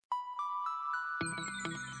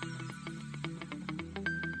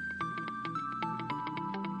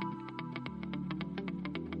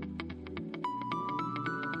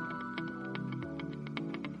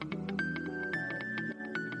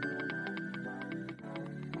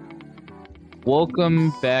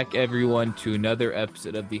Welcome back, everyone, to another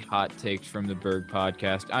episode of the Hot Takes from the Berg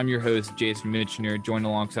podcast. I'm your host, Jason Mitchner, joined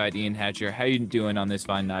alongside Ian Hatcher. How you doing on this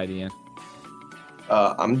fine night, Ian?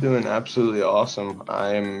 I'm doing absolutely awesome.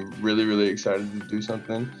 I'm really, really excited to do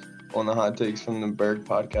something on the Hot Takes from the Berg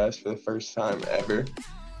podcast for the first time ever.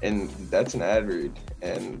 And that's an ad read.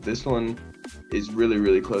 And this one is really,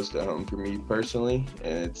 really close to home for me personally.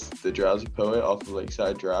 And it's The Drowsy Poet off of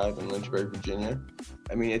Lakeside Drive in Lynchburg, Virginia.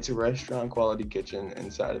 I mean, it's a restaurant quality kitchen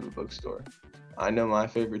inside of a bookstore. I know my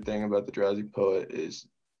favorite thing about The Drowsy Poet is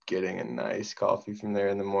getting a nice coffee from there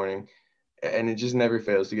in the morning. And it just never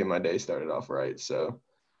fails to get my day started off right. So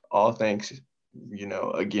all thanks,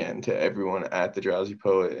 again to everyone at the Drowsy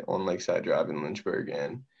Poet on Lakeside Drive in Lynchburg.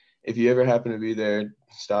 And if you ever happen to be there,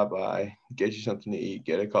 stop by, get you something to eat,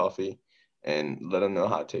 get a coffee, and let them know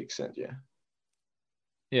Hot Takes sent you.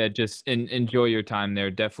 Yeah, just enjoy your time there.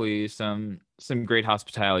 Definitely some great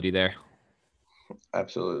hospitality there.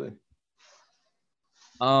 Absolutely.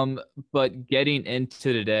 But getting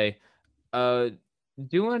into today,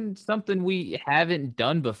 doing something we haven't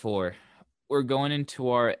done before. We're going into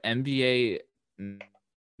our NBA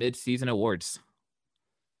mid-season awards.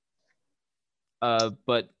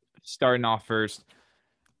 But starting off first,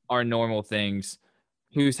 our normal things: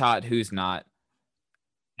 who's hot, who's not.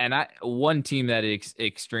 And one team that is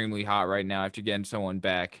extremely hot right now after getting someone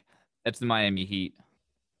back, that's the Miami Heat.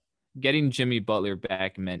 Getting Jimmy Butler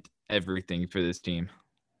back meant everything for this team.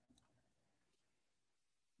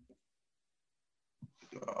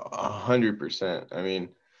 100%. I mean,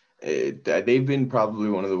 they've been probably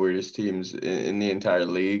one of the weirdest teams in the entire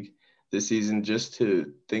league this season. Just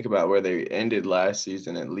to think about where they ended last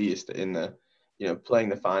season, at least in the, playing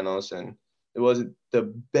the finals, and it wasn't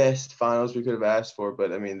the best finals we could have asked for,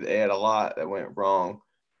 but I mean, they had a lot that went wrong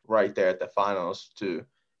right there at the finals to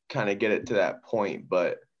kind of get it to that point.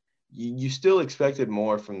 But you still expected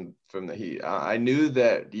more from the Heat. I knew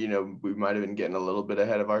that, we might have been getting a little bit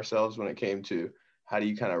ahead of ourselves when it came to how do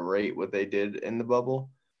you kind of rate what they did in the bubble,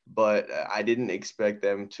 but I didn't expect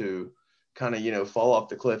them to kind of, fall off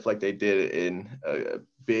the cliff like they did in a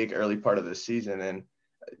big early part of the season. And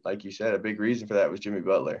like you said, a big reason for that was Jimmy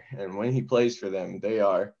Butler. And when he plays for them, they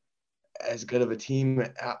are as good of a team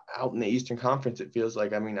out in the Eastern Conference, it feels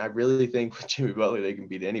like. I mean, I really think with Jimmy Butler, they can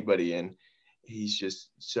beat anybody. And he's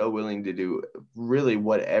just so willing to do really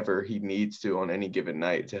whatever he needs to on any given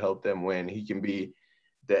night to help them win. He can be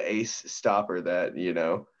the ace stopper that,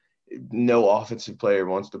 no offensive player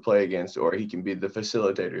wants to play against, or he can be the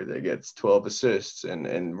facilitator that gets 12 assists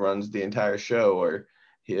and runs the entire show, or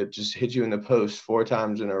he'll just hit you in the post 4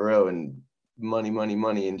 times in a row and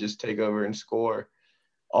money, and just take over and score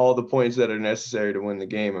all the points that are necessary to win the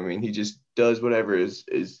game. I mean, he just does whatever is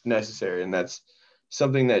necessary. And that's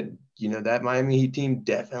something that, that Miami Heat team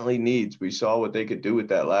definitely needs. We saw what they could do with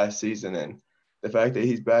that last season. And the fact that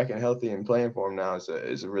he's back and healthy and playing for him now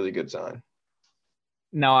is a really good sign.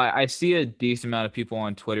 Now, I see a decent amount of people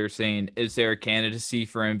on Twitter saying, is there a candidacy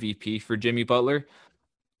for MVP for Jimmy Butler?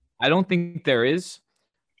 I don't think there is.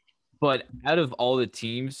 But out of all the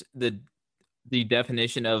teams, the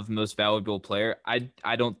definition of most valuable player,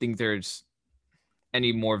 I don't think there's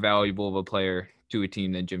any more valuable of a player to a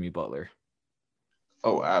team than Jimmy Butler.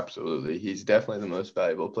 Oh, absolutely. He's definitely the most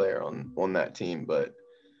valuable player on that team, but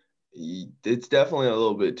it's definitely a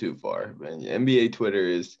little bit too far. And NBA Twitter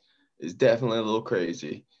is definitely a little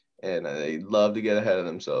crazy, and they love to get ahead of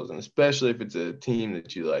themselves, and especially if it's a team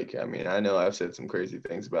that you like. I mean, I know I've said some crazy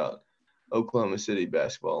things about Oklahoma City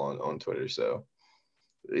basketball on Twitter, so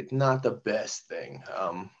it's not the best thing.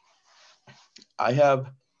 I have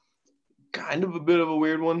kind of a bit of a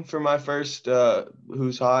weird one for my first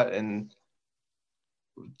who's hot, and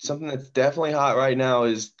something that's definitely hot right now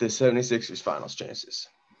is the 76ers finals chances.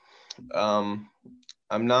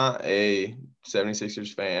 I'm not a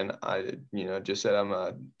 76ers fan. I, just said I'm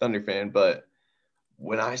a Thunder fan, but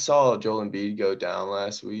when I saw Joel Embiid go down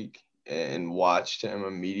last week and watched him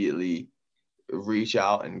immediately reach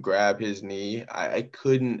out and grab his knee, I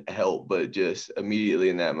couldn't help but just immediately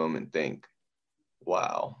in that moment think,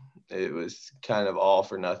 wow, it was kind of all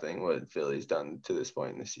for nothing what Philly's done to this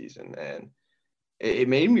point in the season. And it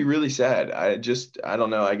made me really sad. I don't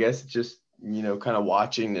know. I guess just, kind of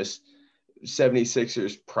watching this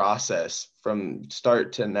 76ers process from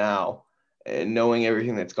start to now and knowing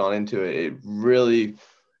everything that's gone into it, it really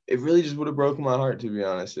just would have broken my heart, to be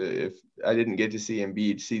honest, if I didn't get to see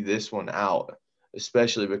Embiid see this one out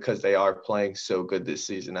especially because they are playing so good this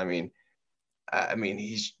season. I mean,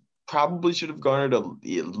 he's probably should have garnered a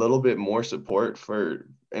little bit more support for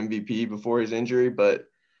MVP before his injury, but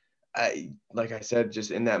like I said,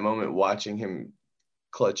 just in that moment, watching him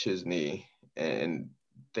clutch his knee and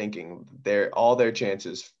thinking all their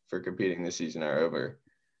chances for competing this season are over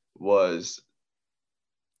was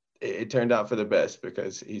it turned out for the best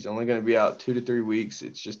because he's only going to be out 2 to 3 weeks.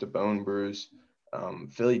 It's just a bone bruise.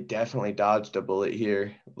 Philly definitely dodged a bullet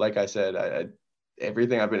here. Like I said,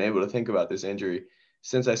 everything I've been able to think about this injury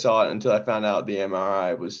since I saw it until I found out the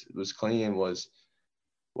MRI was clean was,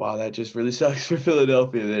 wow, that just really sucks for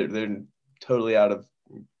Philadelphia. They're totally out of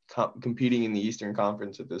competing in the Eastern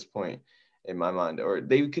Conference at this point in my mind, or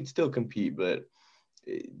they could still compete, but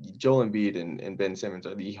Joel Embiid and Ben Simmons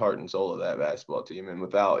are the heart and soul of that basketball team. And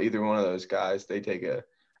without either one of those guys, they take a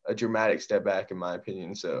dramatic step back, in my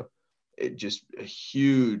opinion. So it just a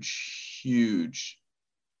huge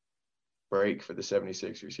break for the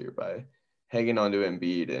 76ers here by hanging on to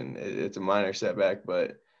Embiid. And it's a minor setback,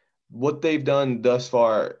 but what they've done thus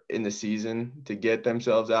far in the season to get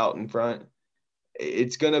themselves out in front,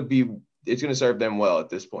 it's going to serve them well at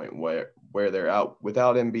this point where they're out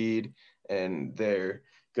without Embiid and they're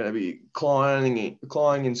going to be clawing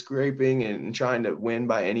and scraping and trying to win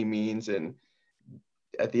by any means. And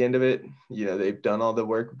at the end of it, they've done all the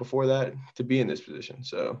work before that to be in this position.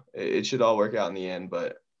 So it should all work out in the end,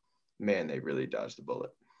 but man, they really dodged the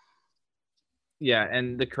bullet. Yeah,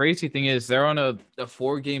 and the crazy thing is they're on a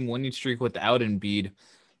 4-game winning streak without Embiid. I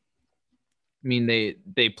mean,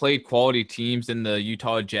 they played quality teams in the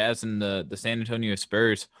Utah Jazz and the San Antonio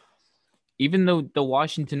Spurs. Even though the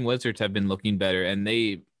Washington Wizards have been looking better, and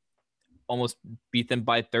they almost beat them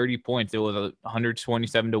by 30 points. It was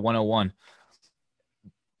 127-101.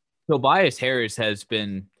 Tobias Harris has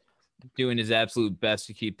been doing his absolute best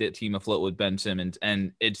to keep that team afloat with Ben Simmons,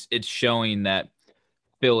 and it's showing that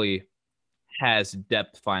Philly has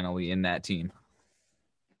depth finally in that team.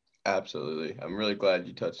 Absolutely. I'm really glad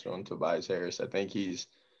you touched on Tobias Harris. I think he's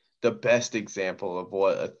the best example of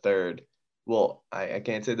what a third – well, I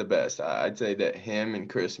can't say the best. I'd say that him and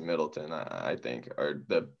Chris Middleton, I think, are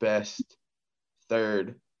the best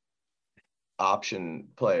third option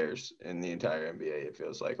players in the entire NBA, it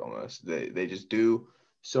feels like almost. They just do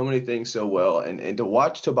so many things so well. And to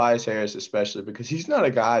watch Tobias Harris, especially because he's not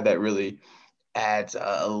a guy that really adds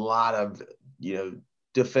a lot of,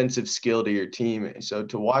 defensive skill to your team. So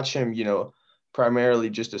to watch him, primarily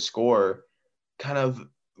just a scorer, kind of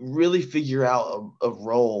really figure out a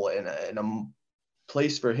role and a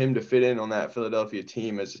place for him to fit in on that Philadelphia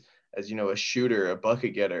team as a shooter, a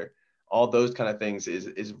bucket getter, all those kind of things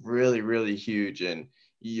is really, really huge. And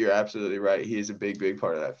you're absolutely right. He is a big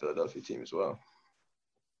part of that Philadelphia team as well.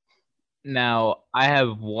 Now, I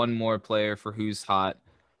have one more player for who's hot.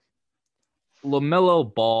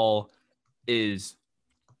 LaMelo Ball is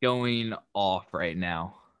going off right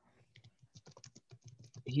now.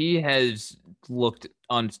 He has looked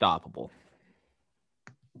unstoppable.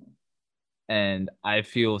 And I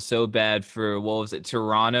feel so bad for,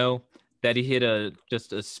 Toronto, that he hit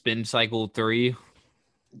just a spin cycle 3.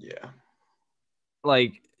 Yeah.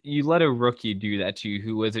 Like, you let a rookie do that to you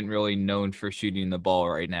who isn't really known for shooting the ball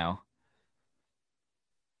right now.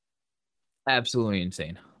 Absolutely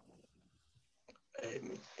insane.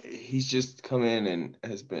 He's just come in and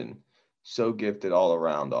has been so gifted all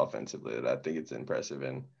around offensively that I think it's impressive.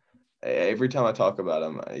 And every time I talk about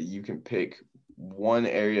him, you can pick one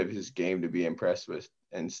area of his game to be impressed with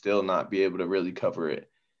and still not be able to really cover it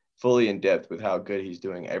fully in depth with how good he's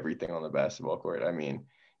doing everything on the basketball court. I mean,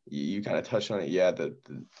 you kind of touched on it. Yeah,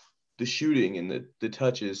 the shooting and the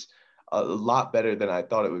touches a lot better than I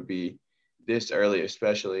thought it would be this early,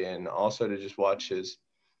 especially, and also to just watch his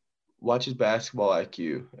basketball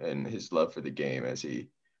IQ and his love for the game as he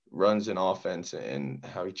runs an offense and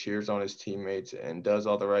how he cheers on his teammates and does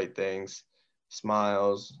all the right things,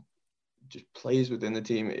 smiles, just plays within the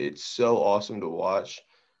team. It's so awesome to watch.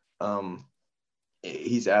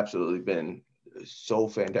 He's absolutely been so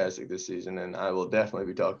fantastic this season, and I will definitely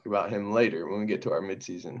be talking about him later when we get to our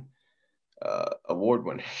midseason award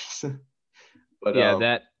winners. But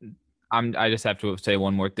yeah, I just have to say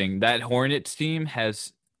one more thing. That Hornets team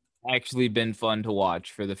has actually been fun to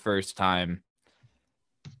watch for the first time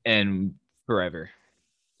in forever.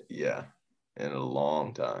 Yeah, in a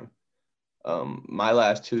long time. My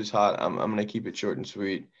last two's hot. I'm gonna keep it short and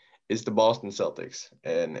sweet. Is the Boston Celtics,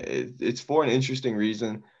 and it's for an interesting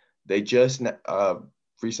reason. They just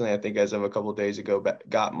recently, I think as of a couple of days ago,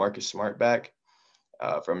 got Marcus Smart back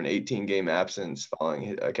from an 18-game absence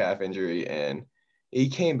following a calf injury, and he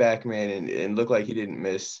came back, man, and looked like he didn't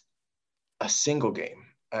miss a single game.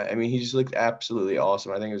 I mean, he just looked absolutely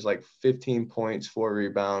awesome. I think it was like 15 points, 4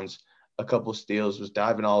 rebounds, a couple steals, was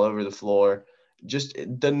diving all over the floor. Just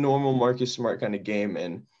the normal Marcus Smart kind of game.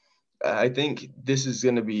 And I think this is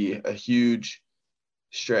going to be a huge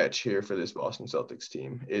stretch here for this Boston Celtics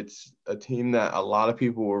team. It's a team that a lot of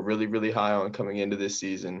people were really, really high on coming into this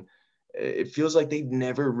season. It feels like they've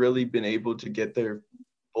never really been able to get their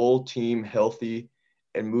full team healthy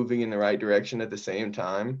and moving in the right direction at the same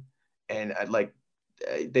time. And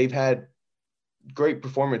they've had great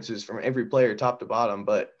performances from every player top to bottom,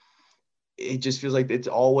 but it just feels like it's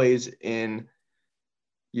always in,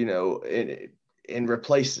 in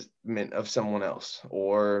replacement of someone else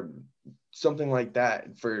or something like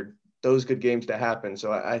that for those good games to happen.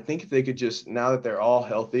 So I think if they could just, now that they're all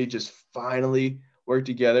healthy, just finally work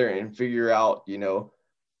together and figure out,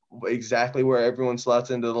 exactly where everyone slots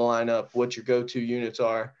into the lineup, what your go-to units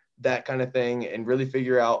are, that kind of thing, and really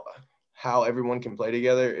figure out how everyone can play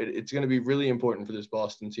together. It's going to be really important for this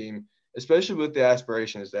Boston team, especially with the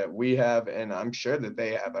aspirations that we have, and I'm sure that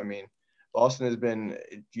they have. I mean, Boston has been,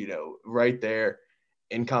 right there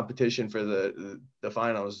in competition for the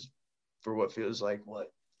finals for what feels like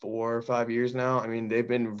 4 or 5 years now. I mean, they've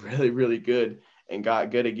been really, really good and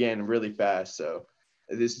got good again really fast. So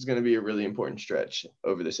this is going to be a really important stretch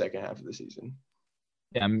over the second half of the season.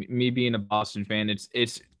 Yeah, me being a Boston fan,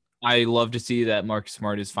 it's I love to see that Marcus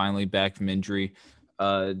Smart is finally back from injury.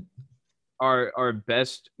 Uh, our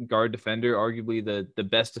best guard defender, arguably the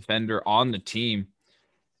best defender on the team,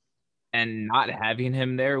 and not having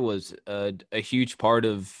him there was a huge part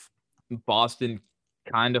of Boston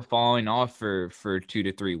kind of falling off for 2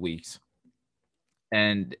 to 3 weeks.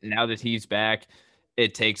 And now that he's back,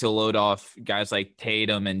 it takes a load off guys like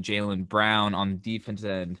Tatum and Jaylen Brown on the defense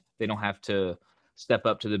end. They don't have to step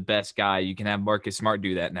up to the best guy. You can have Marcus Smart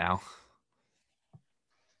do that now.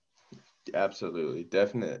 Absolutely.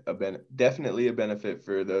 Definitely a benefit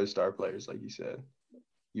for those star players, like you said.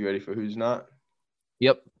 You ready for who's not?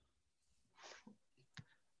 Yep.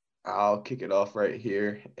 I'll kick it off right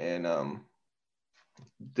here. And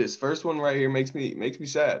this first one right here makes me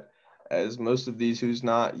sad, as most of these who's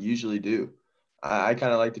not usually do. I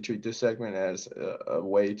kind of like to treat this segment as a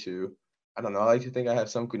way to, I don't know, I like to think I have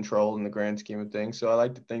some control in the grand scheme of things. So I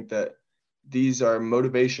like to think that these are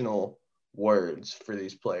motivational words for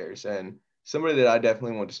these players. And somebody that I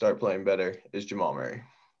definitely want to start playing better is Jamal Murray.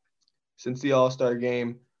 Since the All-Star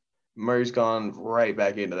game, Murray's gone right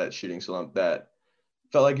back into that shooting slump that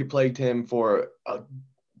felt like it plagued him for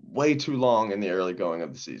way too long in the early going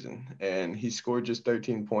of the season. And he scored just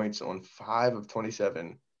 13 points on 5 of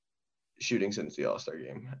 27 shooting since the All-Star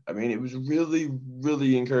game. I mean, it was really,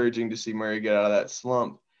 really encouraging to see Murray get out of that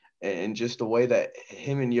slump, and just the way that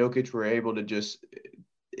him and Jokic were able to just,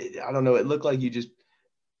 I don't know, it looked like he just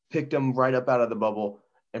picked him right up out of the bubble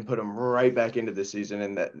and put him right back into the season.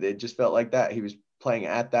 And that it just felt like that. He was playing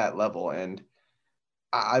at that level. And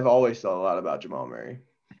I've always thought a lot about Jamal Murray.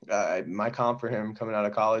 My comp for him coming out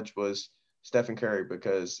of college was Stephen Curry,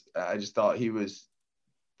 because I just thought he was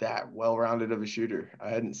that well-rounded of a shooter. I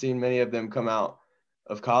hadn't seen many of them come out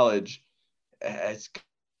of college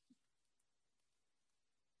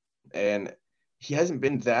and he hasn't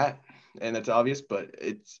been that, and it's obvious, but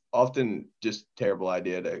it's often just a terrible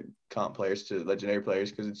idea to comp players to legendary players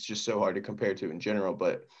because it's just so hard to compare to in general.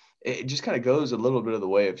 But it just kind of goes a little bit of the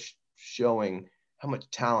way of showing how much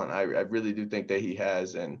talent I really do think that he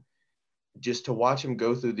has. And just to watch him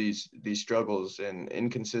go through these struggles and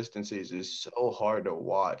inconsistencies is so hard to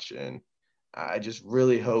watch. And I just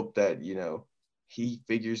really hope that, he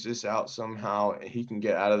figures this out somehow and he can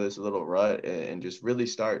get out of this little rut and just really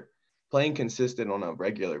start playing consistent on a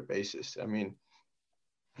regular basis. I mean,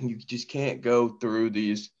 you just can't go through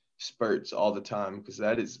these spurts all the time, because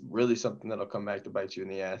that is really something that'll come back to bite you in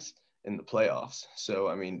the ass in the playoffs. So,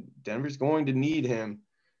 I mean, Denver's going to need him,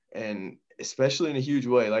 and especially in a huge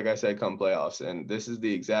way, like I said, come playoffs. And this is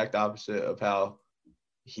the exact opposite of how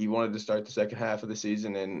he wanted to start the second half of the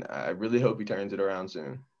season, and I really hope he turns it around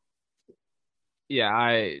soon.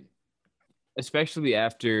 Yeah, especially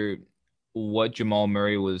after what Jamal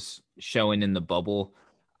Murray was showing in the bubble.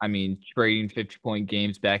 I mean, trading 50-point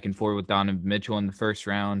games back and forth with Donovan Mitchell in the first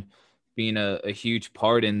round, being a huge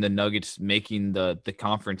part in the Nuggets making the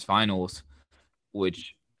conference finals,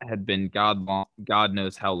 which had been God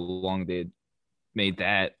knows how long they had made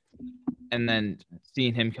that. And then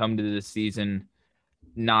seeing him come to this season,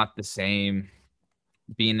 not the same,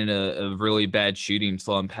 being in a really bad shooting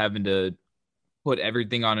slump, having to put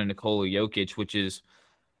everything on a Nikola Jokic, which is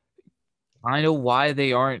kind of why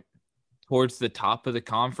they aren't towards the top of the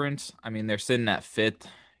conference. I mean, they're sitting at fifth.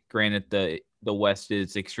 Granted, the the West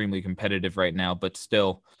is extremely competitive right now, but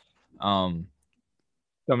still, coming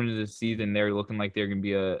into the season, they're looking like they're going to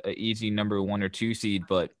be a easy number 1 or 2 seed,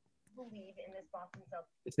 but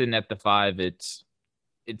sitting at the 5, it's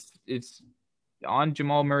on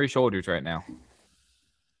Jamal Murray's shoulders right now.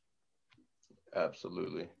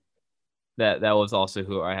 Absolutely. That was also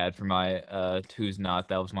who I had for my who's not.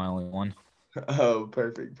 That was my only one. Oh,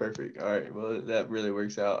 perfect. All right. Well, that really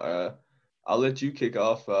works out. I'll let you kick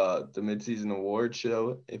off the midseason award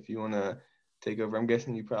show if you want to take over. I'm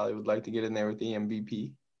guessing you probably would like to get in there with the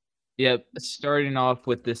MVP. Yep. Starting off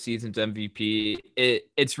with this season's MVP,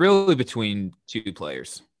 it's really between 2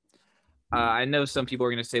 players. I know some people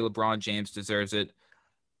are going to say LeBron James deserves it,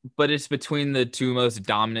 but it's between the 2 most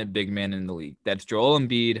dominant big men in the league. That's Joel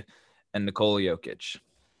Embiid and Nikola Jokic.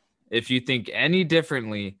 If you think any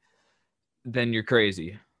differently, then you're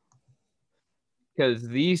crazy. Because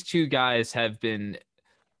these 2 guys have been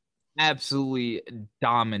absolutely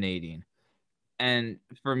dominating. And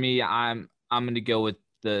for me, I'm going to go with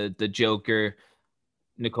the Joker,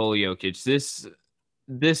 Nikola Jokic.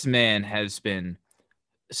 This man has been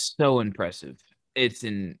so impressive. It's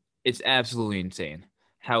absolutely insane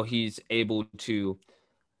how he's able to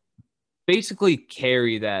basically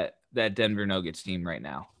carry that Denver Nuggets team right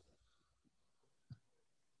now.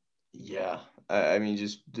 Yeah, I mean,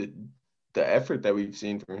 just the effort that we've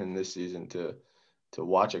seen from him this season to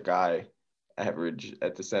watch a guy average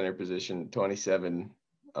at the center position 27,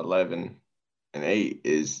 11, and 8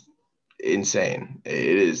 is insane. It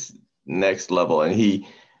is next level, and he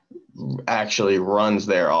actually runs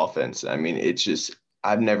their offense. I mean, it's just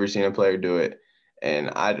I've never seen a player do it,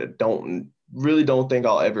 and I don't think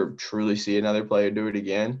I'll ever truly see another player do it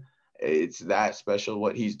again. It's that special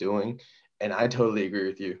what he's doing, and I totally agree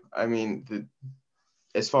with you. I mean,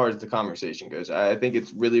 as far as the conversation goes, I think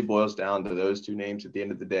it really boils down to those 2 names at the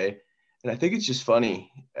end of the day, and I think it's just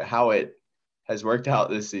funny how it has worked out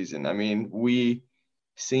this season. I mean, we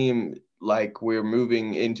seem like we're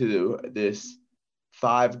moving into this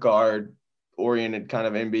 5 guard oriented kind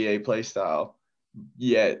of NBA play style.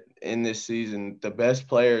 Yet in this season, the best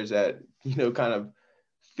players at, kind of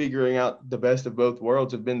figuring out the best of both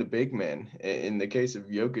worlds have been the big men in the case of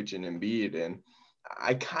Jokic and Embiid. And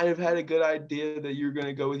I kind of had a good idea that you're going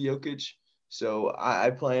to go with Jokic. So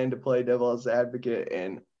I plan to play devil's advocate,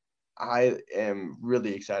 and I am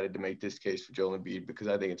really excited to make this case for Joel Embiid because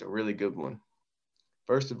I think it's a really good one.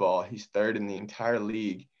 First of all, he's 3rd in the entire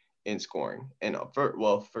league in scoring. And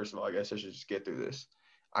first of all, I guess I should just get through this.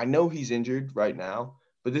 I know he's injured right now,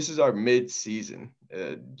 but this is our mid-season.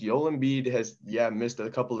 Joel Embiid has, missed a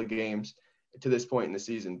couple of games to this point in the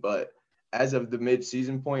season, but as of the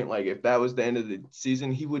mid-season point, like if that was the end of the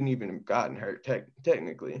season, he wouldn't even have gotten hurt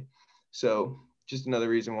technically. So just another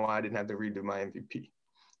reason why I didn't have to redo my MVP.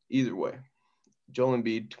 Either way, Joel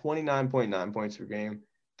Embiid, 29.9 points per game,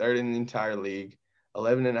 3rd in the entire league,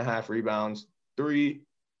 11.5 rebounds,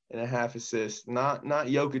 3.5 assists. Not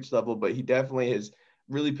Jokic level, but he definitely has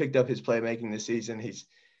really picked up his playmaking this season. He's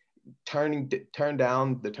turned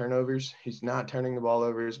down the turnovers. He's not turning the ball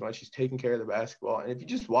over as much. He's taking care of the basketball. And if you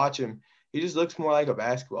just watch him, he just looks more like a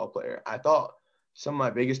basketball player. I thought some of my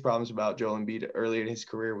biggest problems about Joel Embiid early in his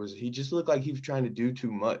career was he just looked like he was trying to do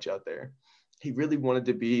too much out there. He really wanted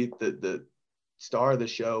to be the star of the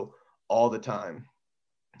show all the time.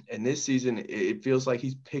 And this season, it feels like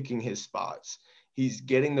he's picking his spots. He's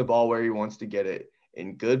getting the ball where he wants to get it,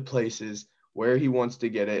 in good places, where he wants to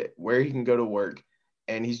get it, where he can go to work.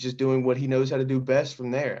 And he's just doing what he knows how to do best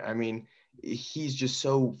from there. I mean, he's just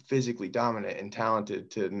so physically dominant and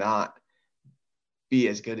talented to not be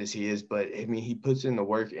as good as he is. But, I mean, he puts in the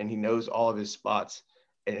work and he knows all of his spots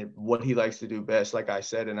and what he likes to do best, like I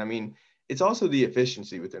said. And, I mean, it's also the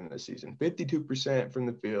efficiency within the season. 52% from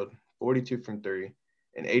the field, 42 from 3,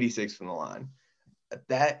 and 86 from the line.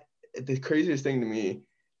 The craziest thing to me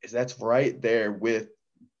is that's right there with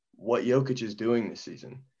what Jokic is doing this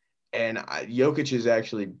season. And Jokic is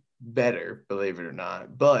actually better, believe it or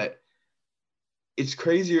not. But it's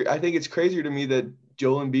crazier. I think it's crazier to me that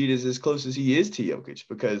Joel Embiid is as close as he is to Jokic,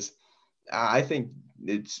 because I think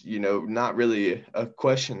it's, not really a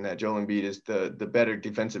question that Joel Embiid is the better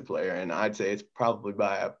defensive player. And I'd say it's probably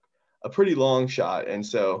by a pretty long shot. And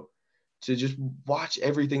so to just watch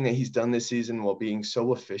everything that he's done this season while being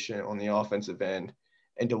so efficient on the offensive end,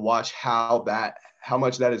 and to watch how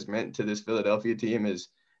much that has meant to this Philadelphia team is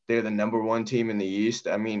they're the number 1 team in the East.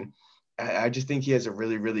 I mean, I just think he has a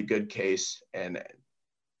really, really good case, and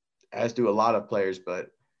as do a lot of players,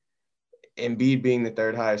 but Embiid being the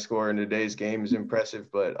 3rd highest scorer in today's game is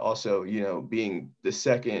impressive, but also, being the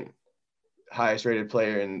 2nd highest rated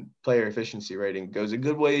player in player efficiency rating goes a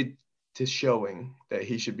good way to showing that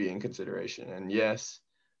he should be in consideration. And yes,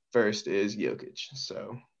 first is Jokic.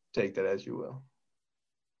 So take that as you will.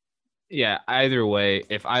 Yeah, either way,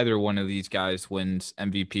 if either one of these guys wins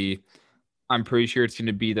MVP, I'm pretty sure it's going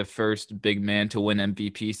to be the first big man to win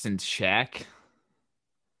MVP since Shaq,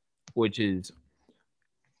 which is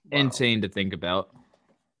Wow. insane to think about.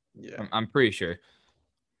 Yeah. I'm pretty sure.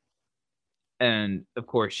 And of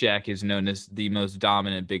course, Shaq is known as the most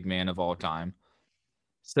dominant big man of all time.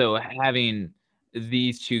 So having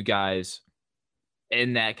these two guys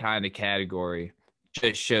in that kind of category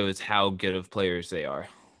just shows how good of players they are.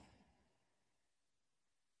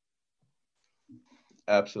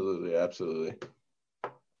 Absolutely. Absolutely.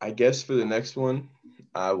 I guess for the next one,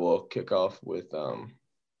 I will kick off with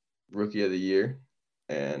Rookie of the Year.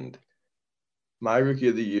 And my Rookie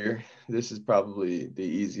of the Year, this is probably the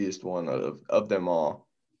easiest one of them all,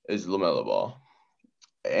 is LaMelo Ball.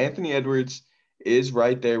 Anthony Edwards is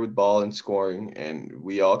right there with Ball and scoring, and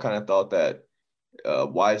we all kind of thought that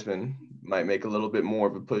Wiseman might make a little bit more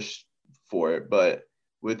of a push for it, but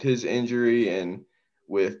with his injury and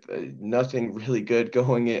with nothing really good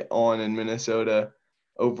going on in Minnesota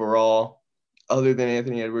overall, other than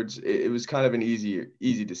Anthony Edwards, it was kind of an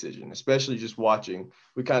easy decision, especially just watching.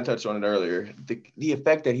 We kind of touched on it earlier. The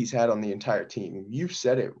effect that he's had on the entire team. You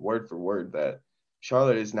said it word for word that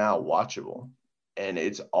Charlotte is now watchable, and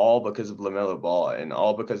it's all because of LaMelo Ball and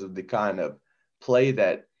all because of the kind of play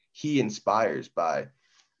that he inspires by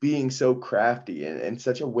being so crafty and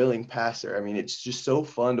such a willing passer. I mean, it's just so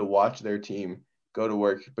fun to watch their team go to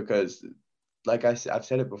work because, like I've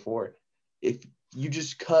said it before, if you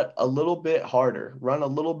just cut a little bit harder, run a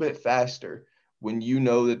little bit faster, when you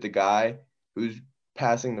know that the guy who's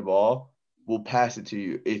passing the ball will pass it to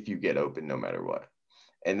you if you get open, no matter what.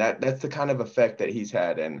 And that's the kind of effect that he's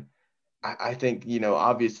had. And I think,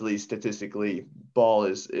 obviously statistically, Ball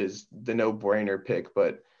is the no-brainer pick,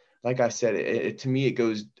 but like I said, to me, it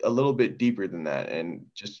goes a little bit deeper than that. And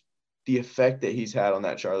just the effect that he's had on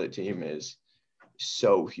that Charlotte team is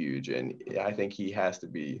so huge. And I think he has to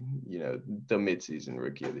be, the midseason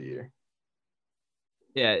Rookie of the Year.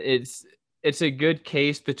 Yeah, it's a good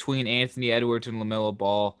case between Anthony Edwards and LaMelo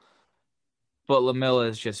Ball, but LaMelo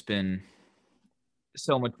has just been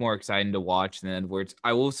so much more exciting to watch than Edwards.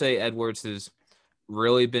 I will say Edwards has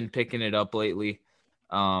really been picking it up lately.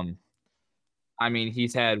 Um, I mean,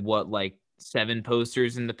 he's had what, like 7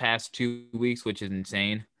 posters in the past 2 weeks, which is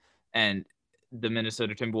insane. And the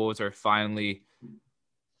Minnesota Timberwolves are finally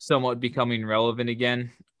somewhat becoming relevant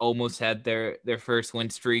again. Almost had their first win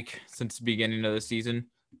streak since the beginning of the season,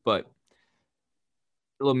 but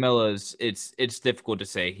Lamelo's it's difficult to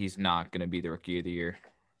say he's not going to be the Rookie of the Year.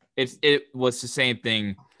 It was the same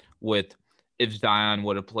thing with if Zion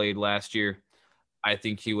would have played last year. I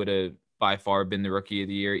think he would have by far been the Rookie of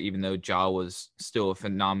the Year, even though Ja was still a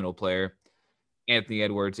phenomenal player. Anthony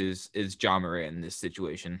Edwards is Ja Morant in this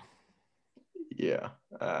situation. Yeah,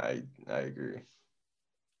 I agree.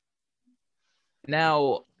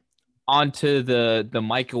 Now onto the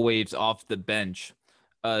microwaves off the bench.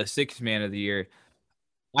 Sixth man of the year.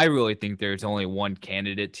 I really think there's only one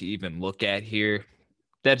candidate to even look at here.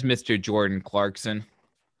 That's Mr. Jordan Clarkson.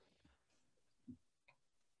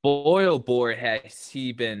 Boy, oh boy, has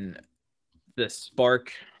he been the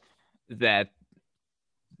spark that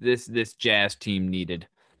this Jazz team needed.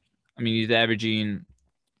 I mean, he's averaging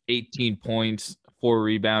 18 points, 4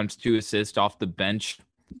 rebounds, 2 assists off the bench,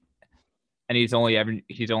 and he's only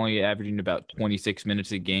averaging about 26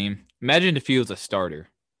 minutes a game. Imagine if he was a starter.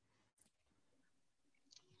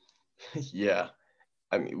 Yeah.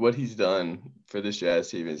 I mean, what he's done for this Jazz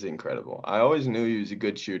team is incredible. I always knew he was a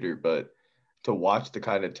good shooter, but to watch the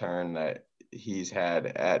kind of turn that he's had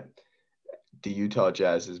at the Utah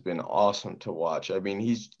Jazz has been awesome to watch. I mean,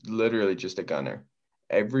 he's literally just a gunner.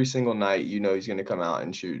 Every single night, he's going to come out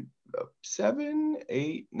and shoot 7,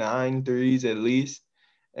 8, 9 threes at least.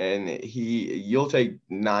 And you'll take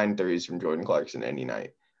 9 threes from Jordan Clarkson any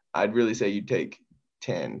night. I'd really say you take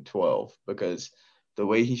 10, 12 because the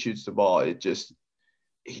way he shoots the ball,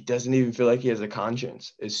 he doesn't even feel like he has a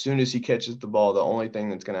conscience. As soon as he catches the ball, the only thing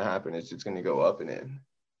that's going to happen is it's going to go up and in.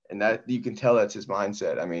 And that you can tell that's his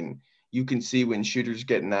mindset. I mean, you can see when shooters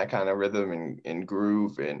get in that kind of rhythm and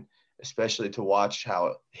groove, and especially to watch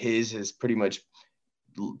how his has pretty much,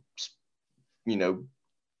 you know,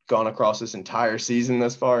 gone across this entire season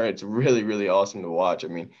thus far. It's really, really awesome to watch. I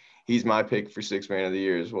mean, he's my pick for sixth man of the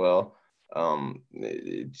year as well.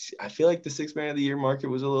 I feel like the sixth man of the year market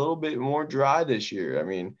was a little bit more dry this year. I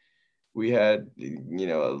mean, we had,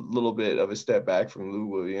 a little bit of a step back from Lou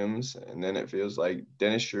Williams, and then it feels like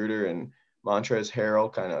Dennis Schroeder and Montrezl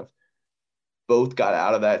Harrell kind of both got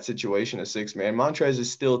out of that situation of 6-man. Montrez is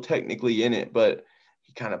still technically in it, but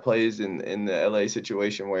he kind of plays in the LA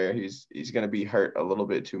situation where he's going to be hurt a little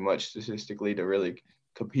bit too much statistically to really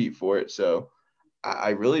compete for it. So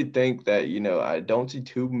I really think that, I don't see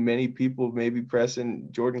too many people maybe pressing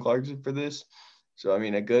Jordan Clarkson for this. So, I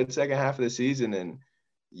mean, a good second half of the season, and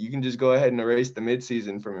you can just go ahead and erase the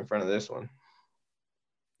midseason from in front of this one.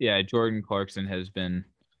 Yeah, Jordan Clarkson has been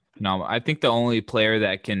phenomenal. I think the only player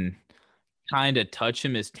that can kind of touch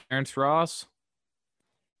him is Terrence Ross.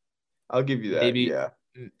 I'll give you that, Maybe, yeah.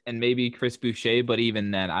 and maybe Chris Boucher, but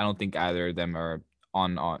even then, I don't think either of them are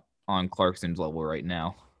on Clarkson's level right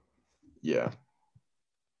now. Yeah.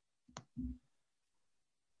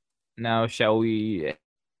 Now, shall we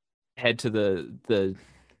head to the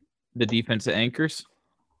defensive anchors?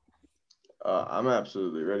 I'm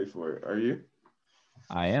absolutely ready for it. Are you?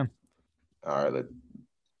 I am. All right,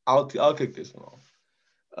 I'll kick this one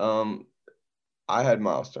off. I had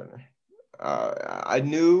Miles Turner. I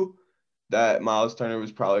knew that Miles Turner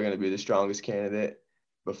was probably going to be the strongest candidate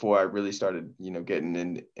before I really started, getting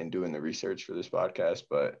in and doing the research for this podcast.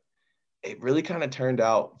 But it really kind of turned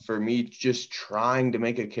out for me just trying to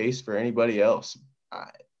make a case for anybody else. I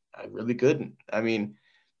really couldn't. I mean,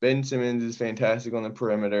 Ben Simmons is fantastic on the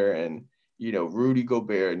perimeter, and Rudy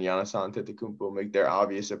Gobert and Giannis Antetokounmpo make their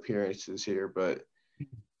obvious appearances here. But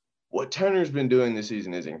what Turner's been doing this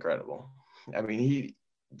season is incredible. I mean,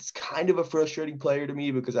 he's kind of a frustrating player to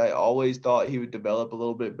me because I always thought he would develop a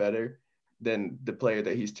little bit better than the player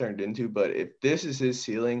that he's turned into. But if this is his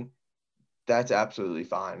ceiling, that's absolutely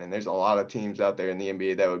fine. And there's a lot of teams out there in the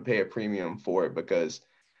NBA that would pay a premium for it because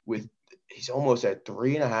he's almost at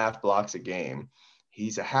 3.5 blocks a game.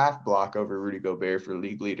 He's a half block over Rudy Gobert for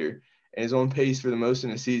league leader and is on pace for the most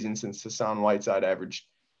in a season since Hassan Whiteside averaged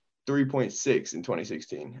 3.6 in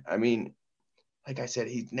 2016. I mean, like I said,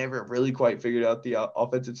 he's never really quite figured out the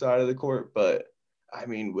offensive side of the court. But, I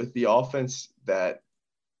mean, with the offense that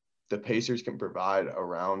the Pacers can provide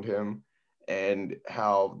around him and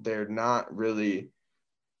how they're not really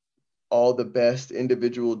all the best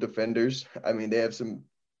individual defenders. I mean, they have some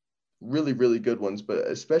really, really good ones, but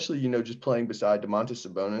especially, just playing beside Domantas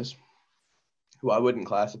Sabonis, who I wouldn't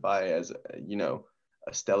classify as,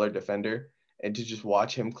 a stellar defender. And to just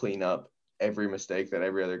watch him clean up every mistake that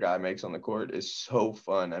every other guy makes on the court is so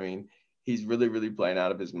fun. I mean, he's really, really playing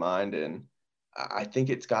out of his mind, and I think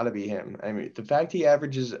it's got to be him. I mean, the fact he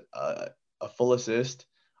averages a full assist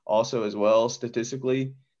also as well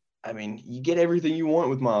statistically, I mean, you get everything you want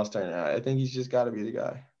with Miles Turner. I think he's just got to be the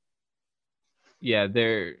guy. Yeah,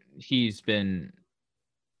 he's been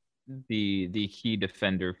the key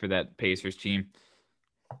defender for that Pacers team.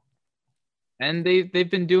 And they've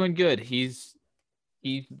been doing good. He's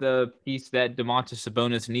the piece that Domantas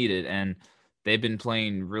Sabonis needed, and they've been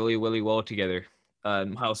playing really, really well together.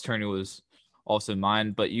 Miles Turner was also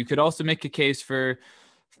mine, but you could also make a case for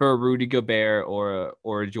Rudy Gobert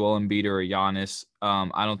or Joel Embiid or a Giannis.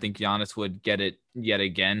 I don't think Giannis would get it yet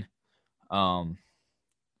again.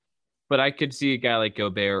 But I could see a guy like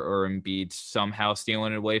Gobert or Embiid somehow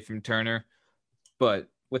stealing it away from Turner. But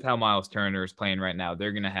with how Miles Turner is playing right now,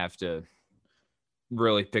 they're going to have to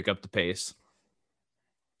really pick up the pace.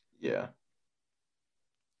 Yeah.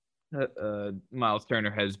 Miles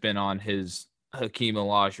Turner has been on his Hakeem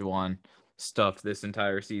Olajuwon stuff this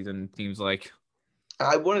entire season. Seems like.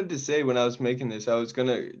 I wanted to say when I was making this, I was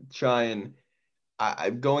gonna try and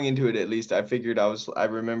I going into it at least. I figured I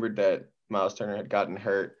remembered that Miles Turner had gotten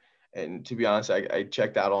hurt, and to be honest, I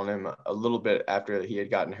checked out on him a little bit after he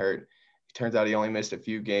had gotten hurt. It turns out he only missed a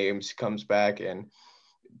few games, comes back, and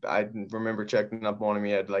I remember checking up on him.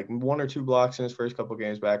 He had like 1 or 2 blocks in his first couple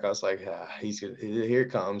games back. I was like, here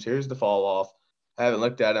it comes. Here's the fall off. I haven't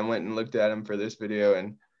looked at him. Went and looked at him for this video,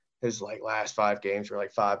 and his like last 5 games were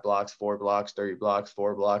like 5 blocks, 4 blocks, 30 blocks,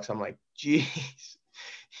 4 blocks. I'm like, geez,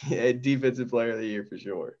 yeah, defensive player of the year for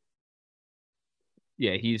sure.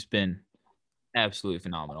 Yeah, he's been absolutely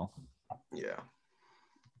phenomenal. Yeah.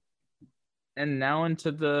 And now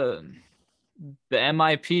into the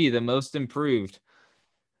MIP, the most improved.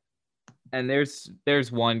 And there's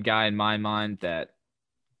one guy in my mind that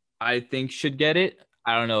I think should get it.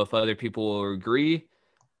 I don't know if other people will agree.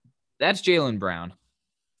 That's Jaylen Brown.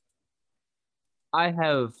 I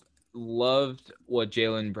have loved what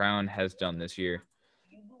Jaylen Brown has done this year.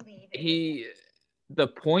 The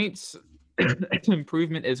points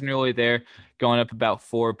improvement isn't really there, going up about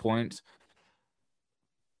 4 points.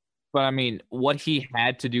 But I mean, what he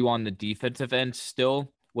had to do on the defensive end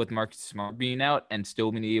still with Marcus Smart being out and still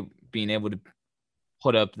being able to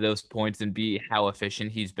put up those points and be how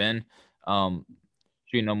efficient he's been,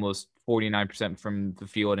 shooting almost 49% from the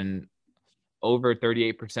field and over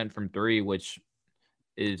 38% from three, which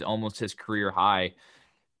is almost his career high.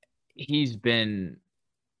 He's been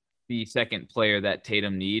the second player that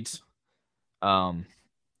Tatum needs. And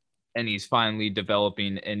he's finally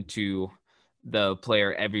developing into the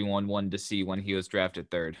player everyone wanted to see when he was drafted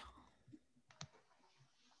third.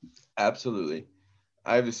 Absolutely.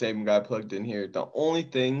 I have the same guy plugged in here. The only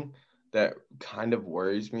thing that kind of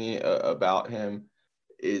worries me about him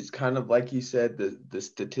is kind of like you said, the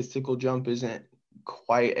statistical jump isn't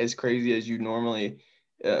quite as crazy as you normally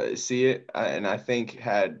see it. And I think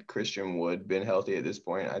had Christian Wood been healthy at this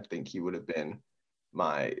point, I think he would have been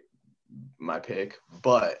my pick.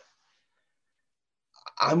 But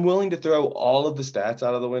I'm willing to throw all of the stats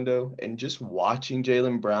out of the window, and just watching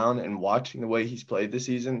Jaylen Brown and watching the way he's played this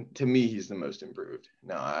season, to me, he's the most improved.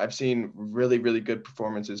 Now, I've seen really, really good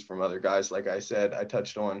performances from other guys. Like I said, I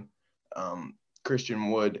touched on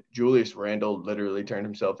Christian Wood. Julius Randle literally turned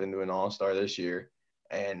himself into an all-star this year.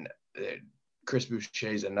 And Chris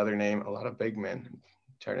Boucher is another name, a lot of big men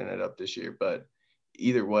turning it up this year. But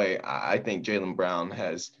either way, I think Jaylen Brown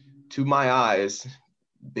has, to my eyes,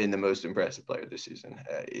 been the most impressive player this season.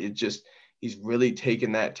 He's really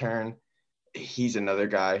taken that turn. He's another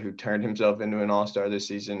guy who turned himself into an all-star this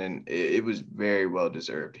season, and it was very well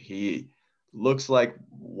deserved. He looks like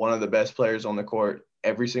one of the best players on the court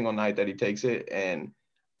every single night that he takes it, and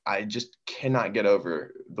I just cannot get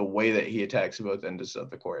over the way that he attacks both ends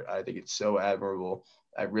of the court. I think it's so admirable.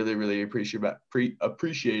 I really, really appreciate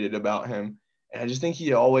it about him, and I just think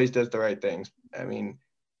he always does the right things. I mean,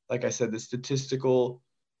 like I said, the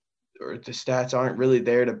stats aren't really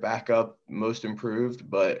there to back up most improved,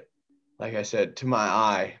 but like I said, to my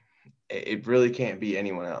eye, it really can't be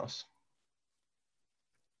anyone else.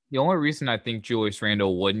 The only reason I think Julius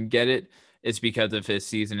Randle wouldn't get it is because of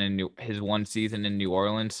his one season in New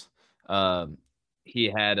Orleans. He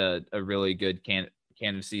had a really good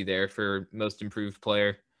candidacy there for most improved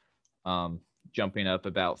player, jumping up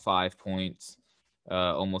about 5 points,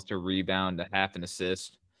 almost a rebound, a half an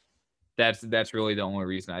assist. That's really the only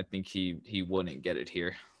reason I think he wouldn't get it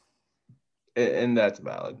here. And that's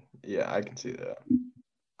valid. Yeah, I can see that.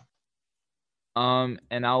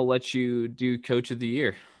 And I'll let you do Coach of the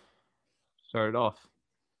Year. Start it off.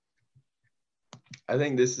 I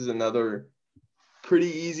think this is another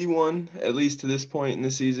pretty easy one, at least to this point in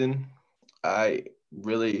the season. I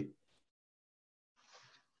really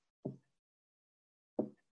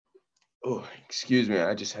Oh, excuse me.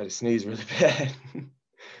 I just had to sneeze really bad.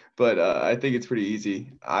 But I think it's pretty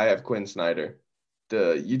easy. I have Quinn Snyder.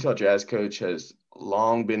 The Utah Jazz coach has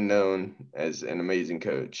long been known as an amazing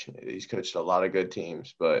coach. He's coached a lot of good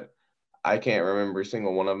teams, but I can't remember a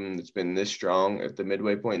single one of them that's been this strong at the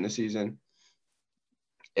midway point in the season.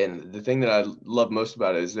 And the thing that I love most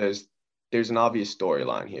about it is there's an obvious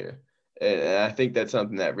storyline here. And I think that's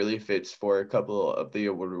something that really fits for a couple of the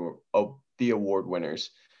award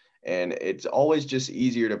winners. And it's always just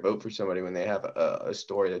easier to vote for somebody when they have a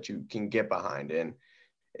story that you can get behind. And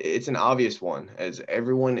it's an obvious one, as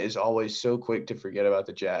everyone is always so quick to forget about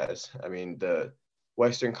the Jazz. I mean, the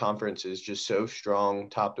Western Conference is just so strong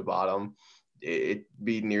top to bottom. It'd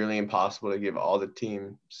be nearly impossible to give all the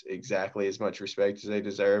teams exactly as much respect as they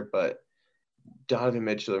deserve. But Donovan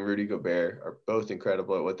Mitchell and Rudy Gobert are both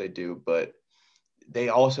incredible at what they do, but they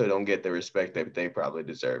also don't get the respect that they probably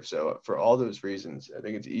deserve. So for all those reasons, I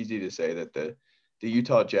think it's easy to say that the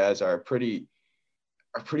Utah Jazz are pretty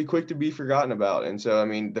quick to be forgotten about. And so, I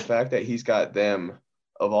mean, the fact that he's got them,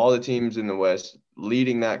 of all the teams in the West,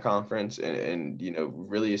 leading that conference, and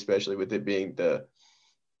really, especially with it being the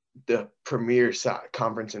premier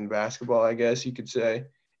conference in basketball, I guess you could say,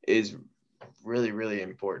 is really, really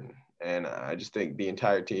important. And I just think the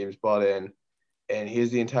entire team's bought in, and he has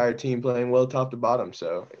the entire team playing well top to bottom.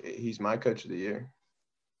 So he's my coach of the year.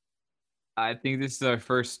 I think this is our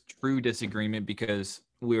first true disagreement because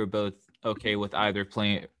we were both okay with either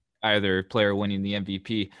player winning the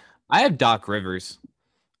MVP. I have Doc Rivers.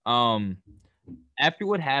 After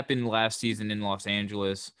what happened last season in Los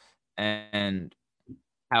Angeles and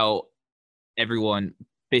how everyone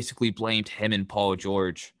basically blamed him and Paul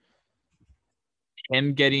George,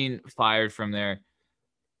 him getting fired from there,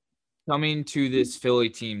 coming to this Philly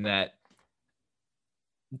team that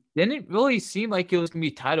didn't really seem like it was going to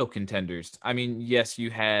be title contenders. I mean, yes, you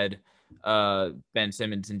had Ben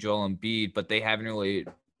Simmons and Joel Embiid, but they haven't really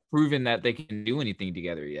proven that they can do anything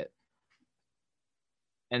together yet.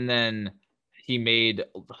 And then he made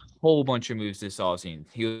a whole bunch of moves this offseason.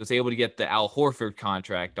 He was able to get the Al Horford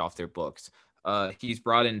contract off their books. He's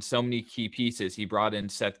brought in so many key pieces. He brought in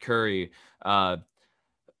Seth Curry,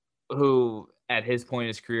 who at his point in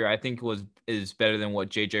his career, I think is better than what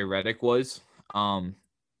JJ Redick was. when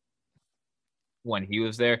he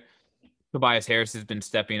was there. Tobias Harris has been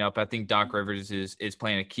stepping up. I think Doc Rivers is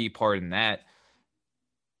playing a key part in that.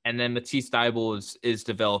 And then Matisse Thybulle is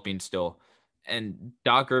developing still. And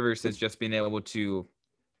Doc Rivers has just been able to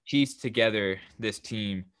piece together this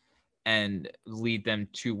team and lead them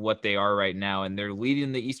to what they are right now. And they're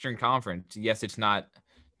leading the Eastern Conference. Yes, it's not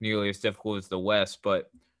nearly as difficult as the West, but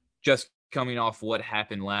just coming off what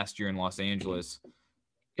happened last year in Los Angeles,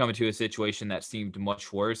 coming to a situation that seemed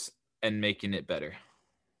much worse and making it better.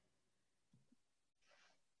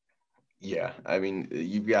 Yeah, I mean,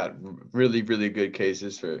 you've got really, really good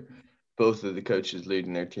cases for both of the coaches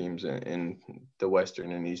leading their teams in the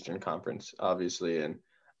Western and Eastern Conference, obviously. And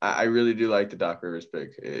I really do like the Doc Rivers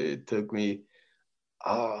pick. It took me,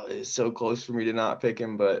 it's so close for me to not pick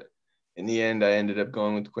him, but in the end, I ended up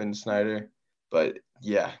going with Quinn Snyder. But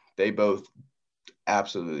yeah, they both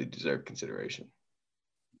absolutely deserve consideration.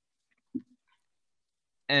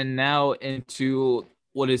 And now into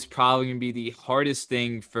what is probably going to be the hardest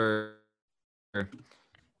thing for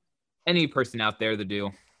any person out there to do,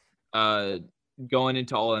 going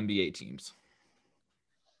into all NBA teams.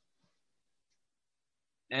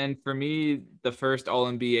 And for me, the first all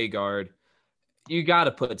NBA guard, you got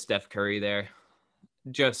to put Steph Curry there.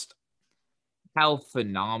 Just how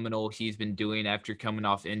phenomenal he's been doing after coming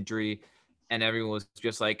off injury. And everyone was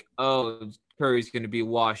just like, oh, Curry's going to be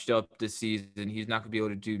washed up this season. He's not going to be able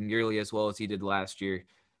to do nearly as well as he did last year.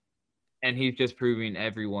 And he's just proving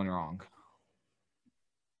everyone wrong.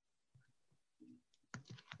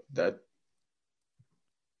 That's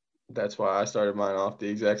why I started mine off the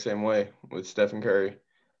exact same way with Stephen Curry.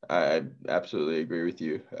 I absolutely agree with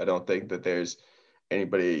you. I don't think that there's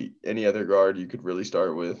any other guard you could really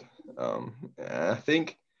start with. I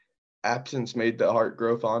think absence made the heart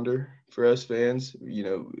grow fonder for us fans. You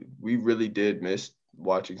know, we really did miss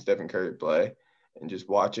watching Stephen Curry play and just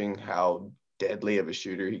watching how deadly of a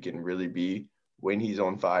shooter he can really be when he's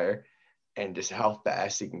on fire and just how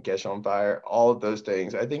fast he can catch on fire. All of those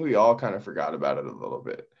things. I think we all kind of forgot about it a little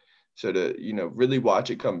bit. So to, really watch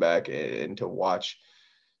it come back and to watch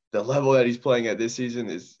the level that he's playing at this season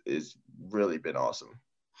is really been awesome.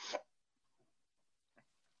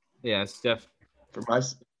 Yeah, Steph. For my,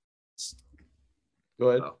 go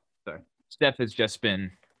ahead. Oh, sorry. Steph has just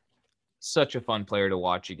been such a fun player to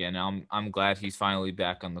watch again. I'm glad he's finally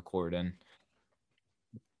back on the court and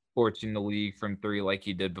torching the league from three like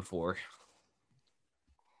he did before.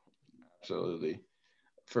 Absolutely.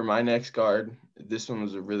 For my next guard, this one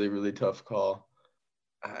was a really, really tough call.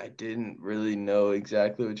 I didn't really know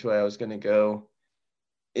exactly which way I was going to go.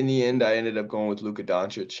 In the end, I ended up going with Luka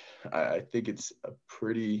Doncic. I think it's a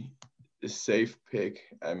pretty safe pick.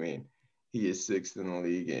 I mean, he is sixth in the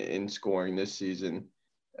league in scoring this season.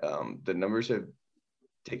 The numbers have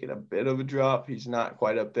taken a bit of a drop. He's not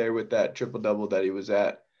quite up there with that triple-double that he was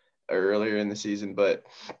at earlier in the season, but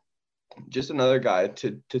just another guy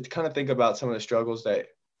to kind of think about some of the struggles that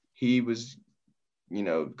he was,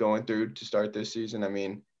 going through to start this season. I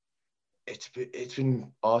mean, it's been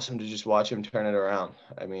awesome to just watch him turn it around.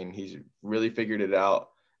 I mean, he's really figured it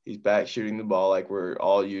out. He's back shooting the ball like we're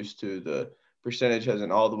all used to. The percentage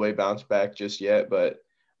hasn't all the way bounced back just yet, but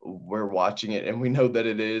we're watching it and we know that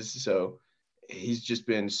it is. So he's just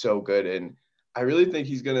been so good. And I really think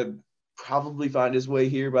he's going to probably find his way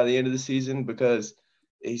here by the end of the season because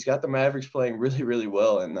he's got the Mavericks playing really, really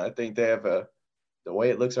well. And I think they have the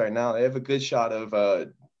way it looks right now, they have a good shot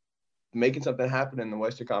of making something happen in the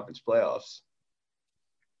Western Conference playoffs.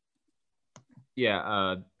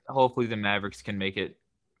 Yeah, hopefully the Mavericks can make it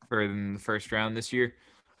further than the first round this year.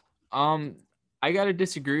 I gotta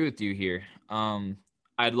disagree with you here.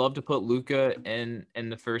 I'd love to put Luka in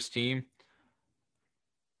the first team,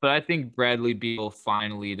 but I think Bradley Beal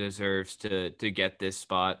finally deserves to get this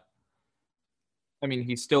spot. I mean,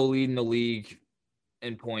 he's still leading the league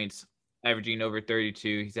in points, averaging over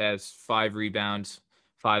 32. He has 5 rebounds,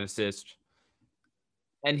 5 assists,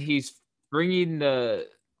 and he's bringing the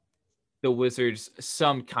Wizards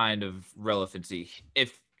some kind of relevancy.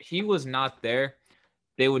 If he was not there,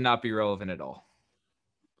 they would not be relevant at all.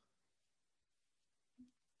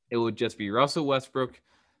 It would just be Russell Westbrook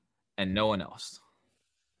and no one else.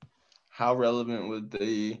 How relevant would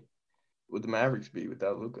the Mavericks be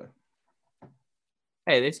without Luka?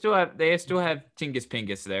 Hey, they still have Tingus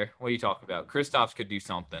Pingus there. What are you talking about? Kristaps could do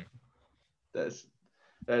something. That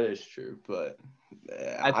is true, but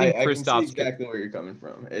I think I can see Kristaps exactly where you're coming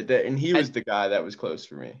from. And he was the guy that was close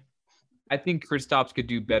for me. I think Kristaps could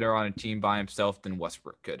do better on a team by himself than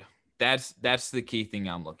Westbrook could. That's the key thing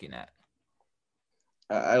I'm looking at.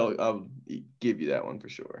 I'll give you that one for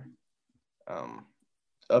sure.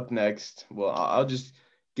 up next. Well, I'll just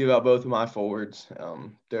give out both of my forwards.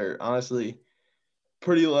 They're honestly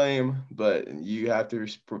pretty lame, but you have to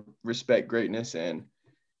respect greatness. And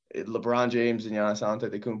LeBron James and Giannis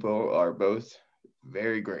Antetokounmpo are both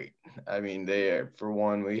very great. I mean, they are, for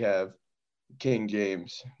one, we have King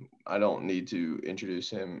James. I don't need to introduce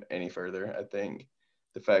him any further. I think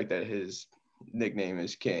the fact that his nickname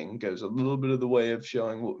is King goes a little bit of the way of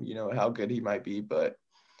showing, how good he might be. But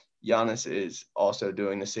Giannis is also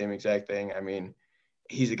doing the same exact thing. I mean,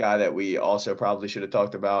 he's a guy that we also probably should have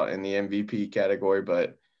talked about in the MVP category,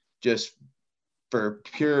 but just for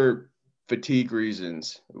pure fatigue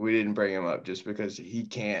reasons, we didn't bring him up just because he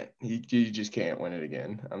just can't win it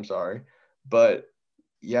again. I'm sorry. But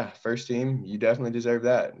yeah, first team, you definitely deserve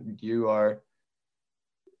that.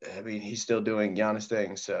 He's still doing Giannis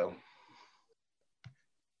things, so.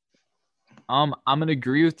 I'm gonna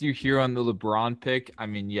agree with you here on the LeBron pick. I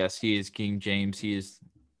mean, yes, he is King James. He is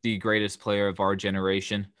the greatest player of our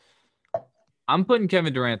generation. I'm putting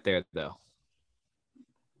Kevin Durant there, though.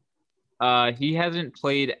 He hasn't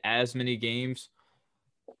played as many games,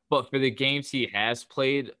 but for the games he has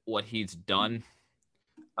played, what he's done,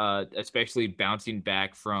 especially bouncing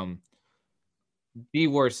back from the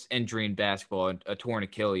worst injury in basketball, a torn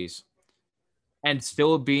Achilles, and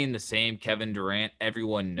still being the same Kevin Durant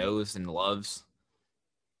everyone knows and loves,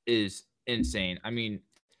 is insane. I mean,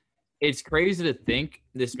 it's crazy to think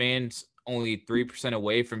this man's only 3%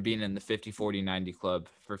 away from being in the 50-40-90 club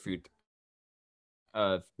for food.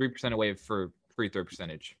 3% away for free throw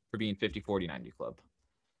percentage for being 50-40-90 club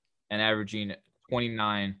and averaging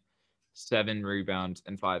 29, 7 rebounds,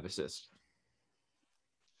 and 5 assists.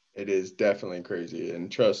 It is definitely crazy.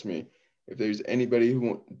 And trust me, if there's anybody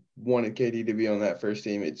who wanted KD to be on that first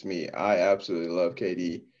team, it's me. I absolutely love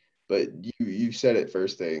KD. But you said it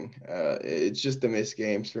first thing. It's just the missed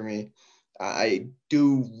games for me. I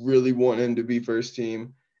do really want him to be first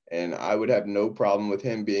team, and I would have no problem with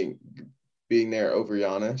him being there over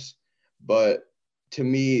Giannis. But to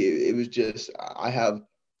me, it was just I have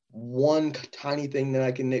one tiny thing that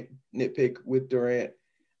I can nitpick with Durant.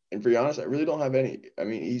 And for Giannis, I really don't have any. I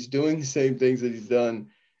mean, he's doing the same things that he's done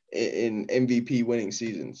in MVP winning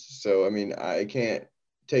seasons. So I mean, I can't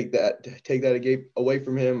take that away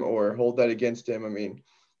from him or hold that against him. I mean,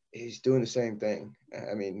 he's doing the same thing.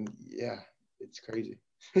 I mean, yeah, it's crazy.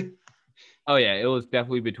 Oh yeah, it was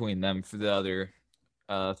definitely between them for the other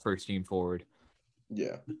first team forward.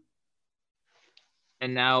 Yeah.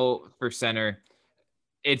 And now for center,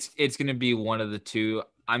 it's gonna be one of the two.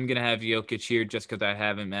 I'm gonna have Jokic here just because I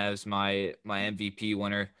have him as my MVP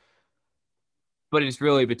winner. But it's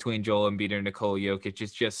really between Joel Embiid and Nikola Jokic.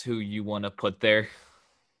 It's just who you want to put there.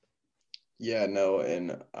 Yeah, no,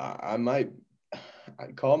 and I might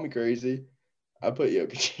call me crazy. I put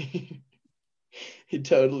Jokic. He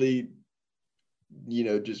totally,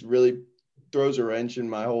 just really throws a wrench in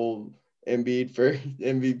my whole Embiid for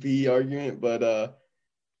MVP argument. But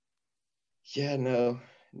yeah, no,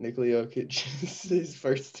 Nikola Jokic is his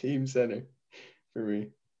first team center for me.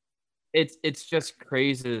 It's just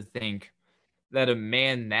crazy to think that a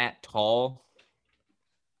man that tall,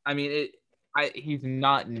 I mean, he's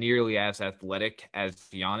not nearly as athletic as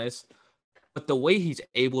Giannis, but the way he's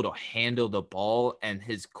able to handle the ball and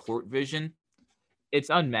his court vision, it's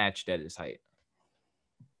unmatched at his height.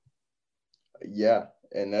 Yeah,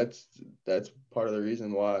 and that's part of the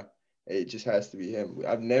reason why it just has to be him.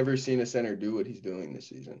 I've never seen a center do what he's doing this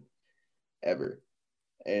season, ever,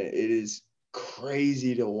 and it is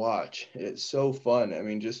crazy to watch. It's so fun. I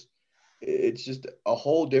mean, it's just a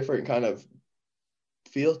whole different kind of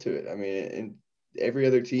feel to it. I mean, and every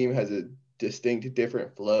other team has a distinct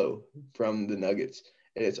different flow from the Nuggets,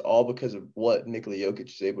 and it's all because of what Nikola Jokic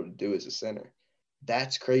is able to do as a center.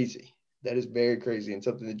 That's crazy. That is very crazy and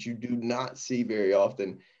something that you do not see very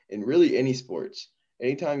often in really any sports.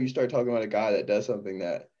 Anytime you start talking about a guy that does something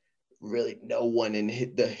that really no one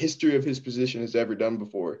in the history of his position has ever done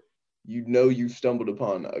before, you've stumbled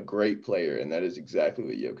upon a great player, and that is exactly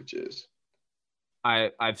what Jokic is.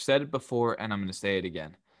 I've said it before and I'm going to say it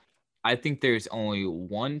again. I think there's only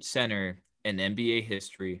one center in NBA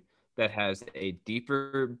history that has a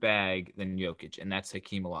deeper bag than Jokic, and that's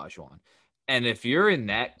Hakeem Olajuwon. And if you're in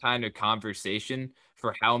that kind of conversation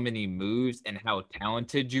for how many moves and how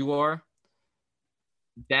talented you are,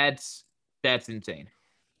 that's insane.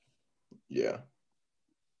 Yeah.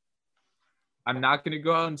 I'm not going to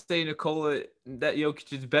go out and say Nikola that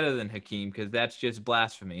Jokic is better than Hakeem because that's just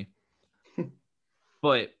blasphemy.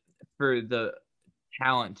 But for the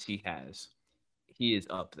talent he has, he is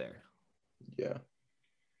up there. Yeah.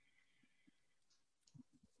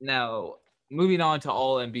 Now, moving on to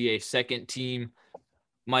all NBA second team,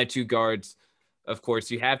 My two guards, of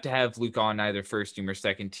course, you have to have Luke on either first team or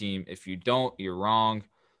second team. If you don't, you're wrong.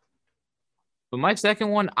 But my second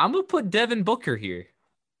one, I'm gonna put Devin Booker here.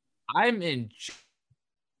 I'm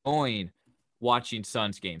enjoying watching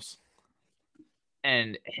Suns games,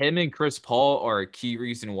 and him and Chris Paul are a key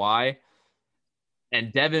reason why.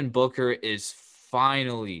 And Devin Booker is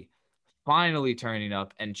finally turning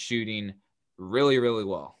up and shooting really, really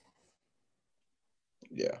well.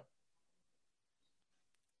 Yeah.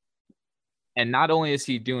 And not only is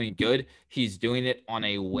he doing good, he's doing it on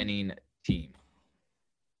a winning team.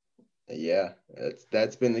 Yeah,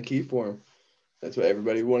 that's been the key for him. That's what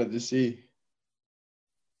everybody wanted to see.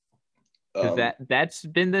 Because that's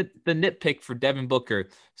been the nitpick for Devin Booker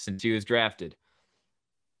since he was drafted.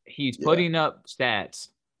 He's Yeah, putting up stats,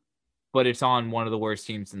 but it's on one of the worst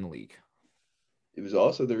teams in the league. it was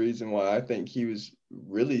also the reason why I think he was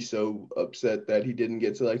really so upset that he didn't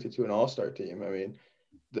get selected to an All-Star team. I mean,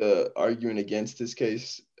 the argument against his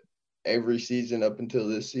case every season up until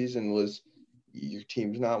this season was your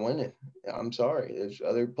team's not winning. I'm sorry. There's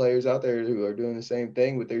other players out there who are doing the same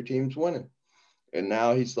thing with their teams winning. And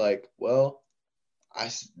now he's like, well,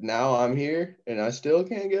 now I'm here and I still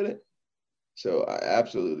can't get it. So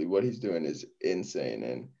absolutely, what he's doing is insane.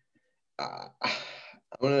 And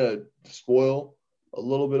I'm gonna spoil a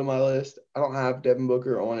little bit of my list. I don't have Devin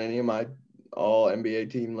Booker on any of my All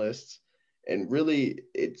NBA team lists, and really,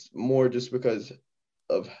 it's more just because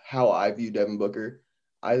of how I view Devin Booker.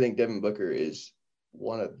 I think Devin Booker is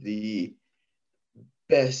one of the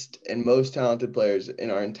best and most talented players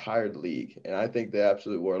in our entire league, and I think the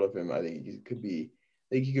absolute world of him. I think he could be.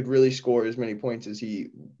 I think he could really score as many points as he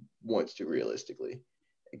wants to realistically.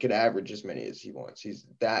 He could average as many as he wants. He's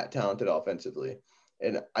that talented offensively,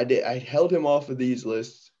 and I held him off of these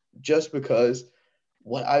lists just because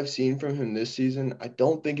what I've seen from him this season, I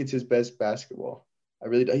don't think it's his best basketball. I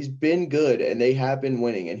really don't. He's been good and they have been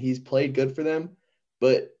winning and he's played good for them,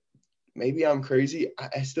 but maybe I'm crazy.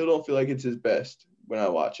 I still don't feel like it's his best when I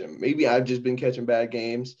watch him. Maybe I've just been catching bad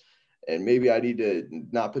games and maybe I need to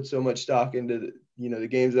not put so much stock into the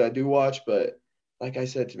games that I do watch, but like I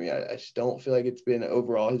said to me, I just don't feel like it's been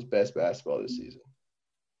overall his best basketball this season.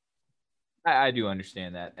 I do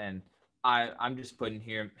understand that, and I'm just putting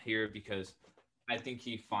here because I think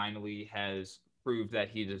he finally has proved that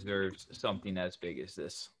he deserves something as big as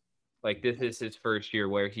this. Like this is his first year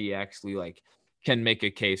where he actually like can make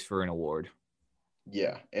a case for an award.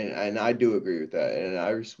 Yeah, and I do agree with that, and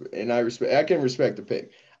I respect. I can respect the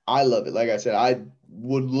pick. I love it. Like I said, I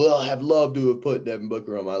would have loved to have put Devin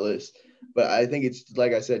Booker on my list, but I think it's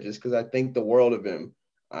like I said, just because I think the world of him.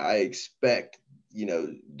 I expect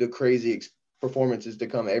the crazy performances to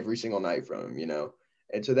come every single night from him.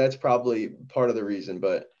 And so that's probably part of the reason.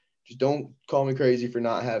 But just don't call me crazy for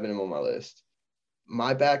not having him on my list.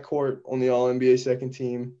 My backcourt on the All NBA second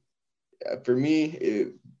team, for me,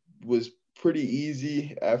 it was pretty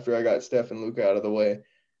easy after I got Steph and Luka out of the way.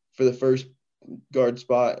 For the first guard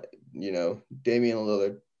spot, Damian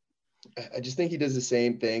Lillard. I just think he does the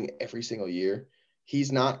same thing every single year.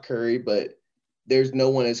 He's not Curry, but there's no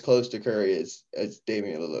one as close to Curry as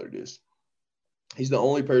Damian Lillard is. He's the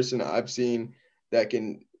only person I've seen that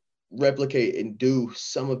can replicate and do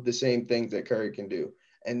some of the same things that Curry can do.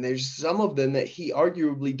 And there's some of them that he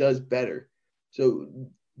arguably does better. So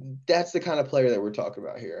that's the kind of player that we're talking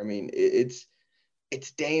about here. I mean, it's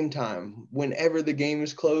Dame time. Whenever the game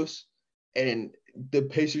is close and the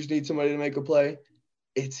Pacers need somebody to make a play,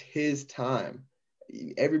 it's his time.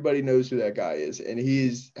 Everybody knows who that guy is, and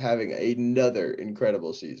he's having another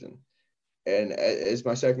incredible season. And as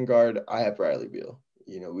my second guard, I have Bradley Beal.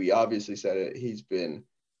 We obviously said it. He's been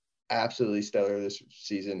absolutely stellar this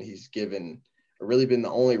season. He's really been the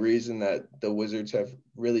only reason that the Wizards have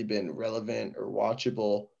really been relevant or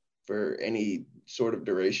watchable for any sort of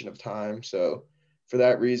duration of time. So for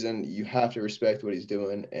that reason, you have to respect what he's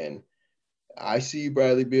doing. And I see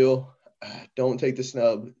Bradley Beal. Don't take the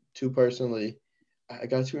snub too personally. I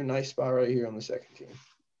got you a nice spot right here on the second team.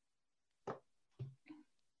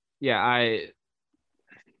 Yeah,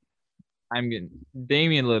 I'm getting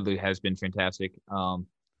Damian Lillard has been fantastic.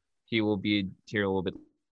 He will be here a little bit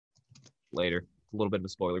later. A little bit of a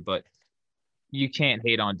spoiler, but you can't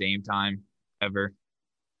hate on Dame time ever.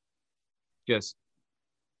 Just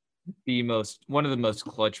one of the most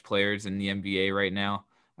clutch players in the NBA right now.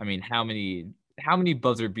 I mean, how many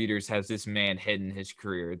buzzer beaters has this man hit in his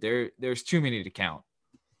career? There's too many to count.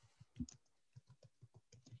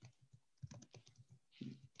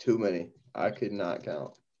 Too many. I could not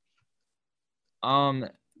count.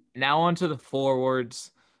 Now onto the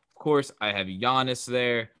forwards. Of course, I have Giannis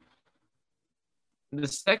there. The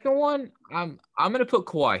second one, I'm gonna put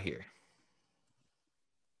Kawhi here.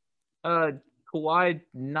 Uh, Kawhi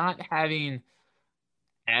not having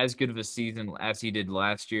as good of a season as he did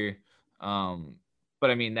last year. Um, but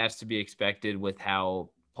I mean that's to be expected with how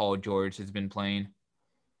Paul George has been playing.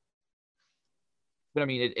 But I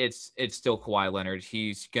mean it's still Kawhi Leonard.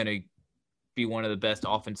 He's gonna be one of the best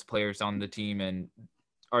offense players on the team and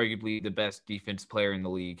arguably the best defense player in the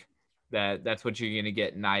league. That's what you're gonna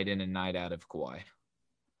get night in and night out of Kawhi.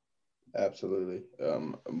 Absolutely.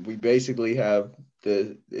 We basically have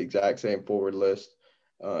the exact same forward list,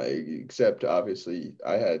 except obviously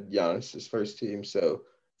I had Giannis's first team. So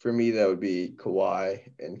for me, that would be Kawhi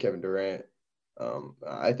and Kevin Durant.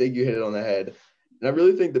 I think you hit it on the head. And I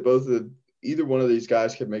really think that either one of these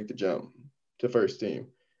guys can make the jump to first team.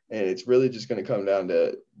 And it's really just going to come down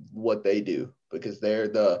to what they do because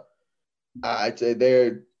I'd say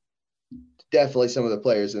they're definitely some of the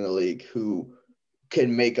players in the league who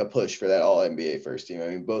can make a push for that all NBA first team. I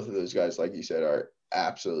mean, both of those guys, like you said, are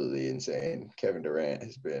absolutely insane. Kevin Durant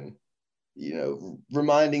has been,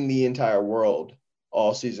 reminding the entire world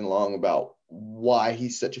all season long about why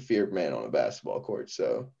he's such a feared man on a basketball court.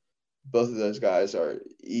 So both of those guys are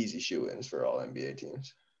easy shoe-ins for all NBA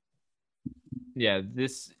teams. Yeah,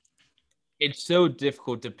 it's so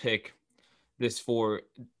difficult to pick this for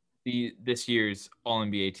this year's all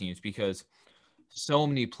NBA teams because so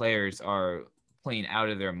many players are playing out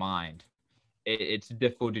of their mind. It's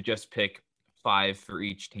difficult to just pick 5 for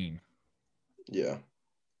each team. Yeah.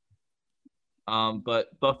 But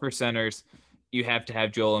for centers, you have to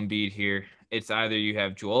have Joel Embiid here. It's either you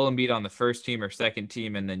have Joel Embiid on the first team or second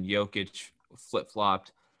team, and then Jokic flip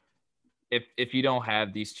flopped. If you don't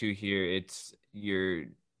have these two here, it's you're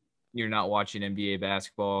not watching NBA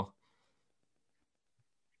basketball.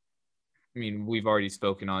 I mean, we've already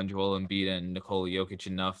spoken on Joel Embiid and Nikola Jokic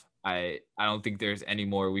enough. I don't think there's any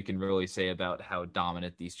more we can really say about how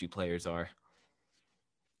dominant these two players are.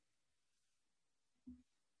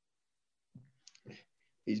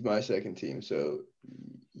 He's my second team, so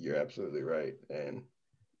you're absolutely right. And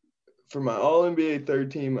for my all NBA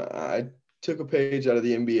third team, I took a page out of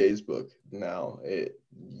the NBA's book. Now,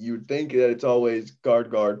 you would think that it's always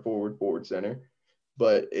guard, guard, forward, forward, center,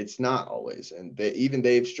 but it's not always. And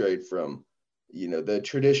they've strayed from, the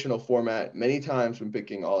traditional format many times when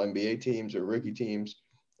picking all NBA teams or rookie teams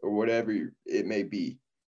or whatever it may be.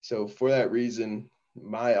 So for that reason,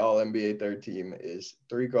 my all NBA third team is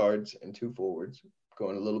 3 guards and 2 forwards,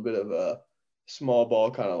 going a little bit of a small ball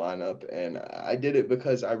kind of lineup. And I did it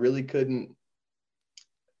because I couldn't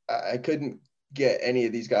get any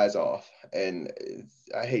of these guys off. And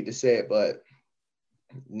I hate to say it, but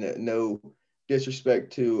no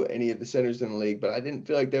disrespect to any of the centers in the league, but I didn't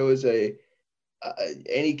feel like there was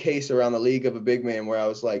any case around the league of a big man where I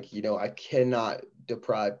was like, I cannot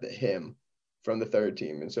deprive him from the third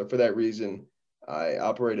team. And so for that reason, I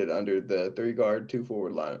operated under the 3 guard, 2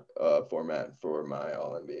 forward line format for my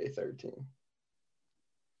all NBA third team.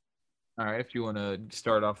 All right, if you want to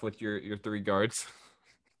start off with your 3 guards.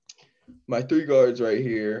 My 3 guards right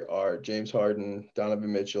here are James Harden,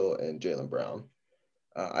 Donovan Mitchell, and Jaylen Brown.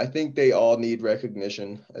 I think they all need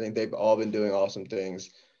recognition. I think they've all been doing awesome things.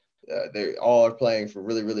 They all are playing for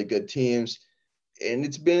really, really good teams. And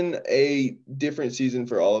it's been a different season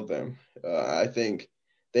for all of them. I think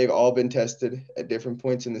they've all been tested at different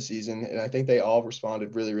points in the season, and I think they all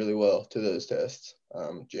responded really, really well to those tests.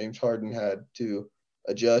 James Harden had to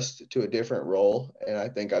adjust to a different role, and I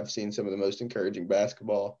think I've seen some of the most encouraging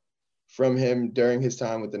basketball from him during his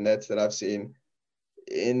time with the Nets that I've seen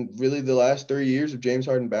in really the last 3 years of James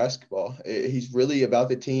Harden basketball. He's really about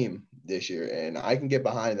the team this year, and I can get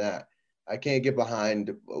behind that. I can't get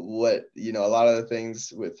behind what, a lot of the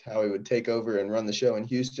things with how he would take over and run the show in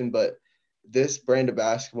Houston, but this brand of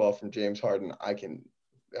basketball from James Harden, I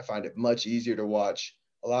find it much easier to watch,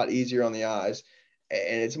 a lot easier on the eyes,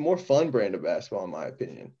 and it's a more fun brand of basketball, in my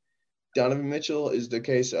opinion. Donovan Mitchell is the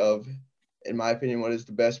case of, in my opinion, what is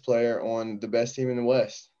the best player on the best team in the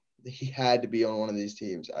West. He had to be on one of these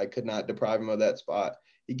teams. I could not deprive him of that spot.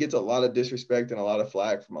 He gets a lot of disrespect and a lot of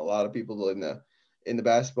flack from a lot of people in the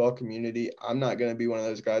basketball community. I'm not going to be one of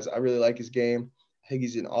those guys. I really like his game. I think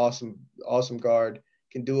he's an awesome guard.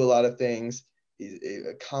 Can do a lot of things. He's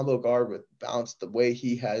a combo guard with bounce the way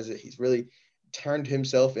he has it. He's really turned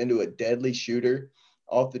himself into a deadly shooter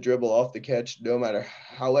off the dribble, off the catch. No matter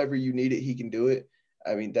however you need it, he can do it.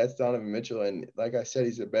 I mean, that's Donovan Mitchell. And like I said,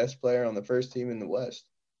 he's the best player on the first team in the West.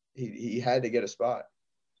 He had to get a spot.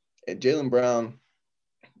 And Jaylen Brown,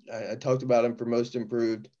 I talked about him for most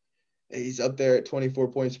improved. He's up there at 24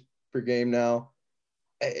 points per game now.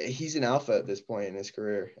 he's an alpha at this point in his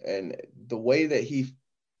career. And the way that he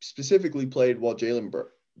specifically played while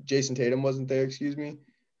Jason Tatum wasn't there,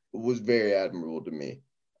 was very admirable to me.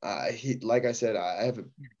 Like I said, I have a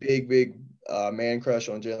big man crush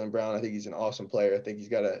on Jaylen Brown. I think he's an awesome player. I think he's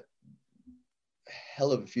got a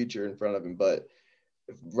hell of a future in front of him. But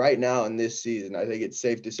right now in this season, I think it's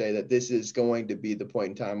safe to say that this is going to be the point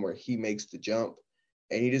in time where he makes the jump,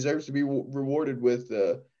 and he deserves to be rewarded with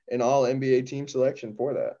an all NBA team selection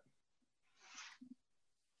for that.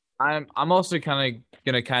 I'm also gonna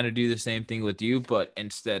do the same thing with you, but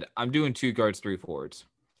instead I'm doing 2 guards, 3 forwards.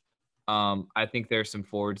 I think there's some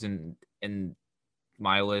forwards in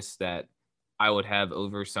my list that I would have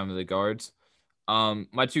over some of the guards.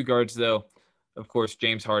 My 2 guards though, of course,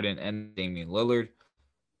 James Harden and Damian Lillard.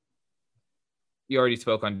 You already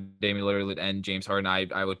spoke on Damian Lillard and James Harden.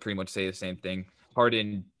 I would pretty much say the same thing.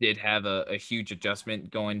 Harden did have a huge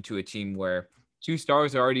adjustment going to a team where 2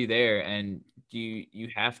 stars are already there, and you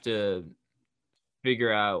have to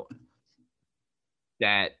figure out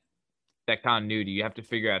that continuity. You have to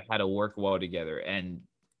figure out how to work well together, and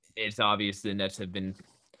it's obvious the Nets have been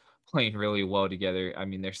playing really well together. I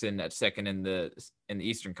mean, they're sitting at second in the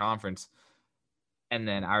Eastern Conference, and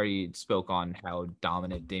then I already spoke on how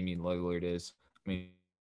dominant Damian Lillard is. I mean,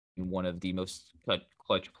 one of the most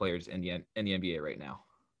clutch players in the NBA right now.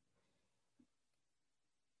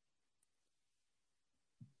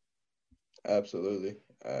 Absolutely.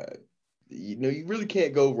 You really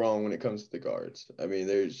can't go wrong when it comes to the guards. I mean,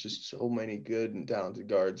 there's just so many good and talented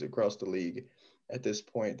guards across the league at this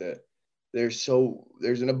point that there's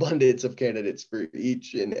an abundance of candidates for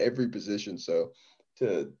each and every position. So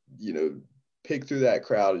to, pick through that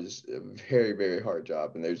crowd is a very, very hard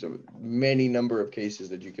job. And there's a many number of cases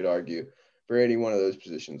that you could argue for any one of those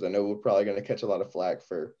positions. I know we're probably going to catch a lot of flack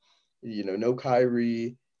for, no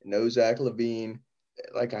Kyrie, no Zach LaVine.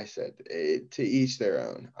 Like I said, to each their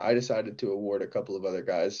own. I decided to award a couple of other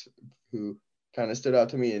guys who kind of stood out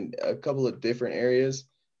to me in a couple of different areas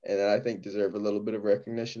and that I think deserve a little bit of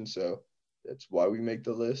recognition. So that's why we make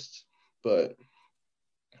the list. But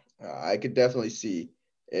I could definitely see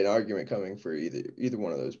an argument coming for either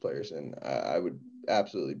one of those players, and I would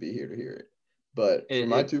absolutely be here to hear it. But for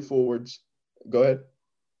my 2 forwards, go ahead.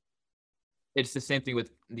 It's the same thing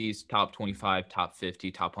with these top 25, top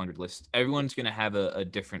 50, top 100 lists. Everyone's going to have a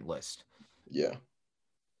different list. Yeah.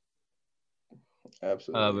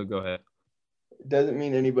 Absolutely. But go ahead. It doesn't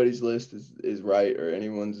mean anybody's list is right or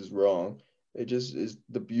anyone's is wrong. It just is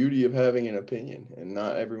the beauty of having an opinion and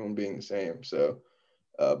not everyone being the same. So,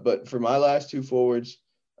 but for my last 2 forwards,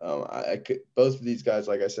 I could, both of these guys,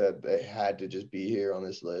 like I said, they had to just be here on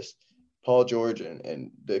this list. Paul George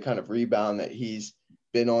and the kind of rebound that he's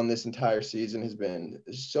been on this entire season has been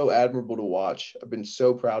so admirable to watch. I've been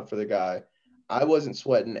so proud for the guy. I wasn't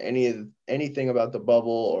sweating anything about the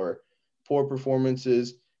bubble or poor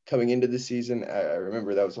performances coming into the season. I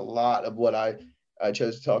remember that was a lot of what I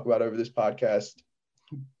chose to talk about over this podcast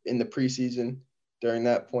in the preseason during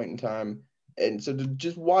that point in time. And so to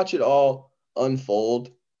just watch it all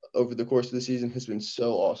unfold over the course of the season has been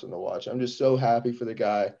so awesome to watch. I'm just so happy for the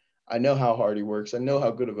guy. I know how hard he works. I know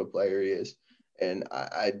how good of a player he is. And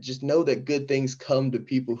I just know that good things come to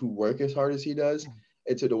people who work as hard as he does.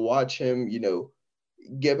 And so to watch him,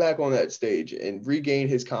 get back on that stage and regain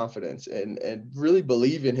his confidence and really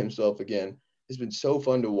believe in himself again has been so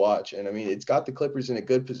fun to watch. And I mean, it's got the Clippers in a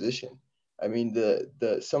good position. I mean,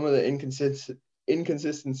 some of the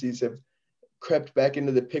inconsistencies have crept back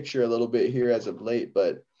into the picture a little bit here as of late,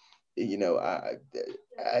 but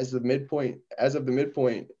as of the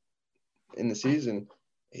midpoint in the season,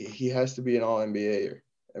 he has to be an all NBA.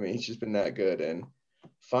 I mean, he's just been that good. And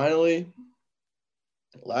finally,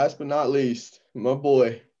 last but not least, my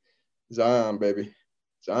boy, Zion, baby.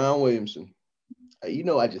 Zion Williamson.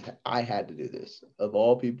 I had to do this. Of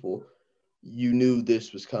all people, you knew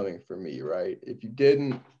this was coming for me, right? If you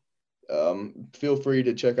didn't, feel free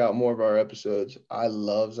to check out more of our episodes. I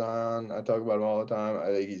love Zion. I talk about him all the time.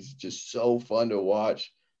 I think he's just so fun to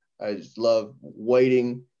watch. I just love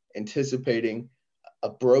waiting, anticipating a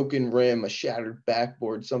broken rim, a shattered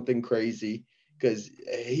backboard, something crazy, because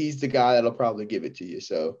he's the guy that'll probably give it to you.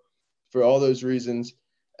 So for all those reasons,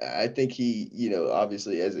 I think he,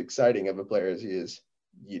 obviously as exciting of a player as he is,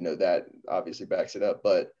 that obviously backs it up.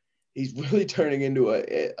 But he's really turning into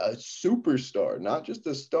a superstar, not just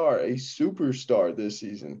a star, a superstar this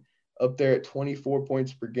season. Up there at 24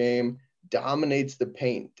 points per game, dominates the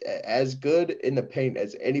paint, as good in the paint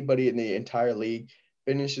as anybody in the entire league.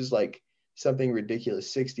 Finishes like something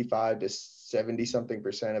ridiculous, 65 to 70 something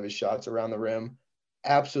 % of his shots around the rim.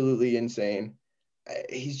 Absolutely insane.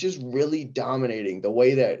 he's just really dominating the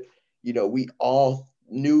way that, we all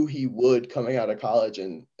knew he would coming out of college.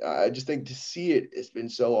 And I just think to see it, it's been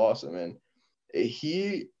so awesome. And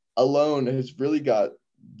he alone has really got,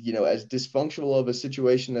 as dysfunctional of a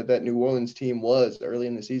situation that New Orleans team was early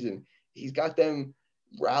in the season, he's got them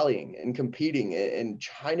rallying and competing and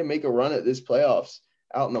trying to make a run at this playoffs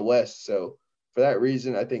out in the West. So for that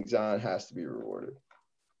reason, I think Zion has to be rewarded.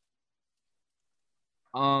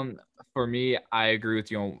 For me, I agree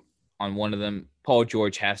with you on one of them. Paul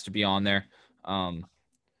George has to be on there.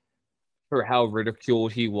 For how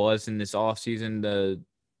ridiculed he was in this offseason,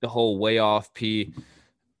 the whole way off P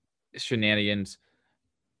shenanigans.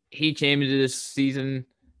 He came into this season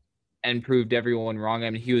and proved everyone wrong. I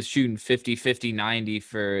mean, he was shooting 50, 50, 90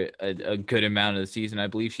 for a good amount of the season. I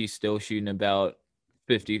believe he's still shooting about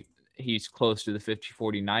 50. He's close to the 50,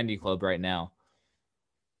 40, 90 club right now.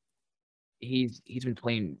 He's been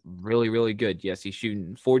playing really, really good. Yes, he's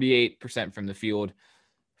shooting 48% from the field,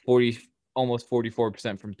 almost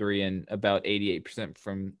 44% from three, and about 88%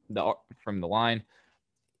 from the line.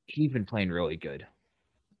 He's been playing really good.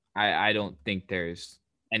 I don't think there's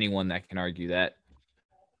anyone that can argue that.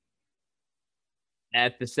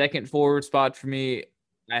 At the second forward spot for me,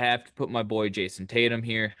 I have to put my boy Jayson Tatum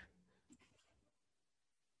here.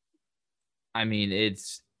 I mean,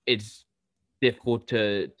 it's difficult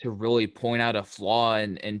to really point out a flaw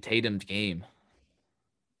in Tatum's game.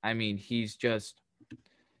 I mean, he's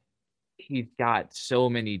got so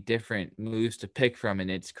many different moves to pick from,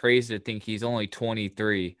 and it's crazy to think he's only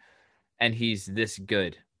 23 and he's this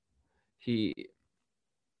good. He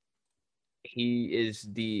is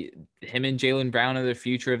him and Jaylen Brown are the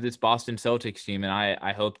future of this Boston Celtics team, and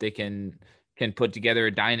I hope they can put together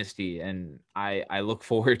a dynasty, and I look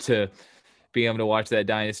forward to being able to watch that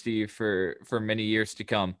dynasty for many years to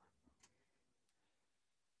come.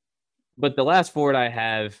 But the last forward I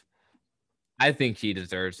have, I think he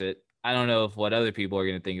deserves it. I don't know what other people are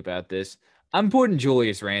going to think about this. I'm putting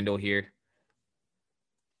Julius Randle here.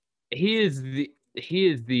 He is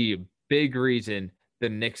the big reason the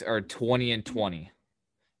Knicks are 20-20.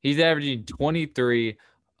 He's averaging 23,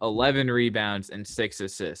 11 rebounds, and 6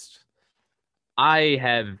 assists. I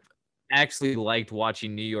have actually liked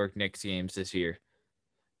watching New York Knicks games this year.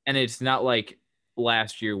 And it's not like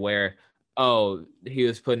last year where, oh, he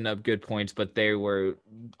was putting up good points, but they were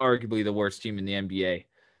arguably the worst team in the NBA.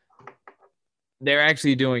 They're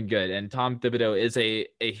actually doing good, and Tom Thibodeau is a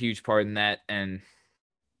huge part in that. And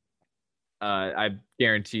I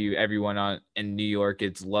guarantee you everyone in New York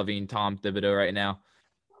is loving Tom Thibodeau right now.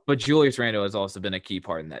 But Julius Randle has also been a key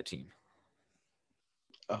part in that team.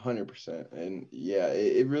 100%. And yeah,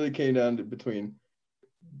 it really came down to between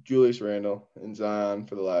Julius Randle and Zion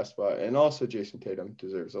for the last spot, and also Jayson Tatum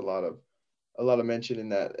deserves a lot of mention in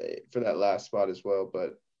that for that last spot as well.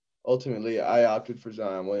 But ultimately, I opted for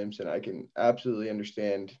Zion Williamson. I can absolutely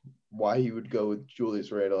understand why he would go with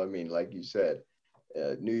Julius Randle. I mean, like you said,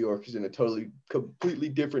 New York is in a completely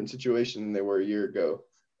different situation than they were a year ago.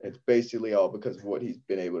 It's basically all because of what he's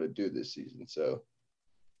been able to do this season. So,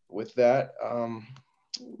 with that,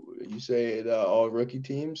 you say all rookie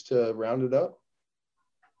teams to round it up.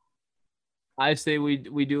 I say we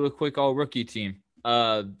do a quick all rookie team.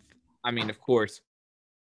 I mean, of course,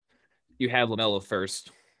 you have LaMelo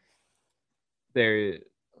first. They're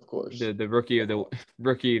of course the rookie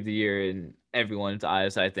of the year in everyone's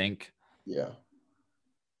eyes, I think. Yeah.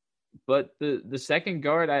 But the second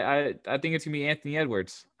guard, I think it's gonna be Anthony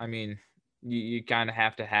Edwards. I mean, you kind of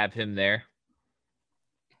have to have him there.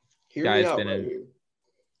 Hear me out right here.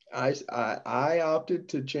 I opted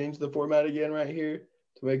to change the format again right here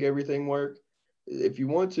to make everything work. If you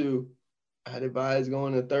want to, I'd advise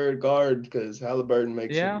going to third guard because Halliburton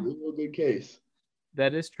makes a real good case.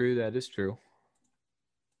 That is true.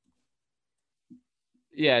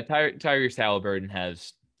 Yeah, Tyrese Halliburton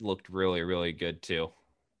has looked really, really good too.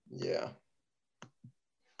 Yeah.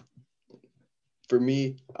 For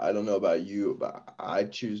me, I don't know about you, but I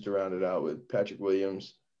choose to round it out with Patrick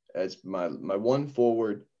Williams as my one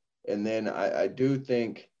forward. And then I do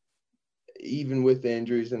think, even with the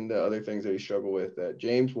injuries and the other things that he struggled with, that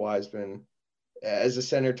James Wiseman as a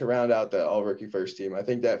center to round out the all rookie first team, I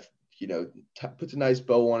think that, puts a nice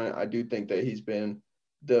bow on it. I do think that he's been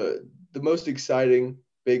the most exciting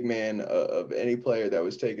big man of any player that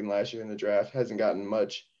was taken last year in the draft. Hasn't gotten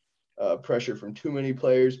much pressure from too many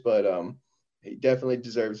players, but he definitely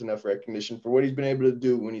deserves enough recognition for what he's been able to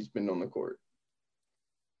do when he's been on the court.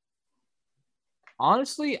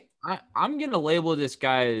 Honestly, I'm gonna label this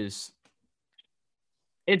guy as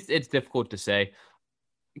it's difficult to say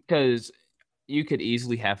because you could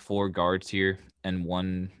easily have four guards here and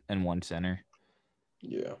one center.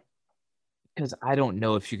 Yeah. Because I don't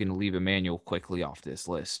know if you can leave Emmanuel Quickly off this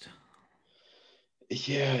list.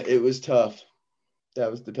 Yeah, it was tough.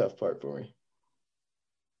 That was the tough part for me.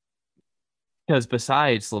 Because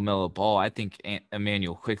besides LaMelo Ball, I think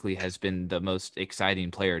Emmanuel Quickly has been the most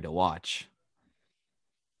exciting player to watch.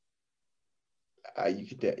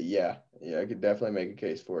 Yeah, I could definitely make a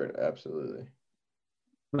case for it. Absolutely.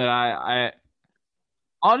 But I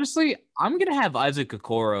honestly, I'm gonna have Isaac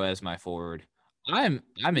Okoro as my forward. I'm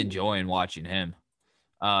enjoying watching him.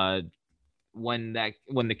 Uh, when the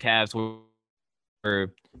Cavs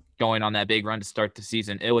were going on that big run to start the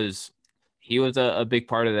season, he was a big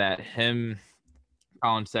part of that. Him,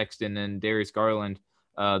 Colin Sexton, and Darius Garland,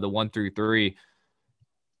 the 1 through 3.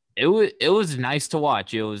 It was nice to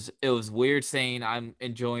watch. It was weird saying I'm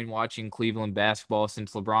enjoying watching Cleveland basketball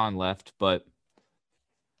since LeBron left, but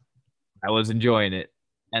I was enjoying it.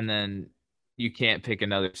 And then you can't pick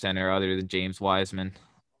another center other than James Wiseman.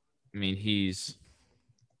 I mean, he's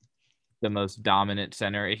the most dominant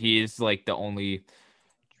center. He is like the only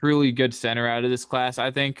truly good center out of this class,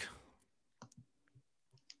 I think.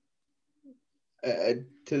 To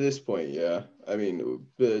this point, yeah. I mean,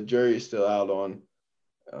 the jury is still out on.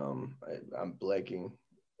 I'm blanking.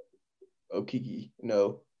 Okiki,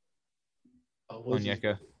 no. Oh, what's his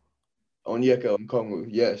Onyeka. Onyeka Okongwu.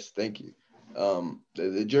 Yes, thank you.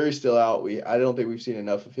 The jury's still out. I don't think we've seen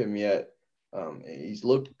enough of him yet. He's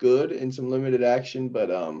looked good in some limited action, but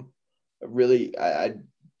really, I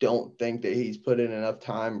don't think that he's put in enough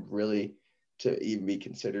time really to even be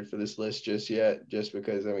considered for this list just yet. Just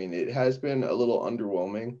because I mean, it has been a little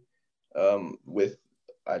underwhelming with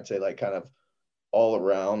I'd say like kind of all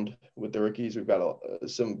around with the rookies. We've got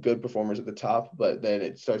some good performers at the top, but then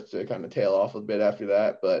it starts to kind of tail off a bit after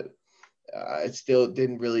that. But I still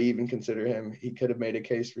didn't really even consider him. He could have made a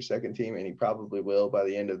case for second team, and he probably will by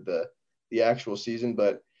the end of the actual season.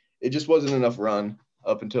 But it just wasn't enough run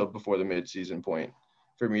up until before the midseason point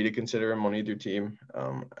for me to consider him on either team.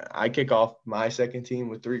 I kick off my second team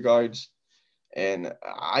with 3 guards, and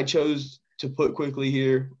I chose to put Quickly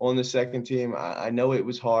here on the second team. I know it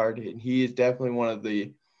was hard, and he is definitely one of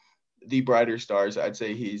the brighter stars. I'd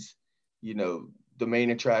say he's, the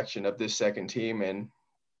main attraction of this second team, and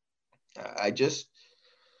I just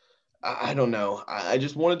I don't know. I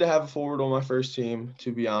just wanted to have a forward on my first team,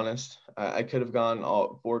 to be honest. I could have gone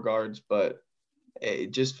all 4 guards, but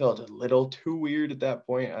it just felt a little too weird at that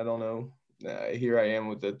point. I don't know. Here I am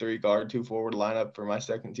with the 3 guard, 2 forward lineup for my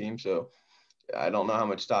second team. So I don't know how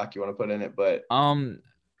much stock you want to put in it, but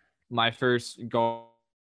My first goal,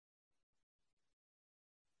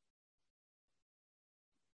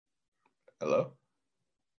 hello.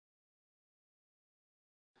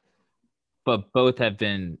 but both have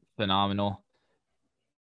been phenomenal.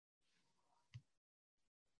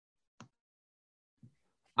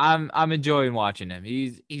 I'm enjoying watching him.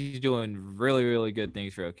 He's doing really really good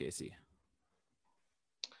things for OKC.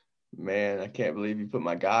 Man, I can't believe you put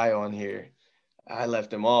my guy on here. I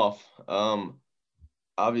left him off.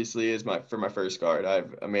 Obviously, is my for my first guard, I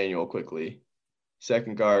have Emmanuel Quickly.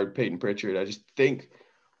 Second guard, Peyton Pritchard. I just think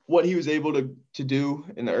what he was able to do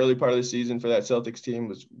in the early part of the season for that Celtics team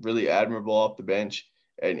was really admirable off the bench,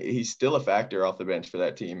 and he's still a factor off the bench for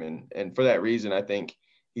that team. And for that reason, I think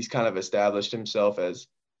he's kind of established himself as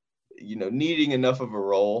needing enough of a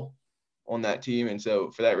role on that team. And so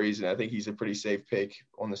for that reason, I think he's a pretty safe pick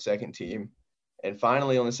on the second team. And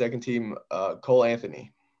finally, on the second team, Cole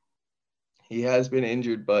Anthony. He has been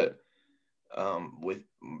injured, but with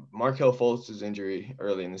Markelle Fultz's injury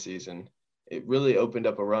early in the season, it really opened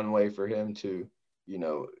up a runway for him to,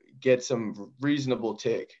 get some reasonable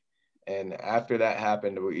tick. And after that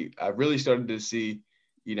happened, I really started to see,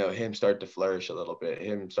 him start to flourish a little bit,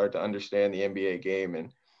 him start to understand the NBA game.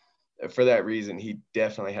 And for that reason, he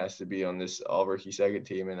definitely has to be on this all rookie second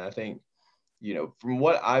team. And I think, from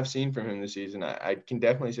what I've seen from him this season, I can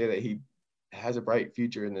definitely say that he has a bright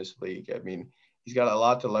future in this league. I mean, he's got a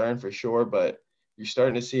lot to learn for sure, but you're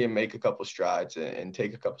starting to see him make a couple strides and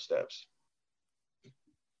take a couple steps.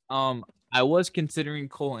 I was considering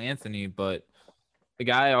Cole Anthony, but the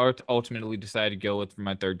guy I ultimately decided to go with for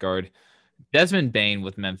my third guard, Desmond Bain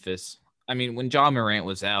with Memphis. I mean, when John Morant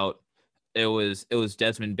was out, it was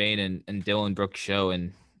Desmond Bain and Dylan Brooks show,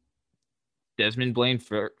 and Desmond Bain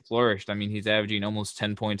flourished. I mean, he's averaging almost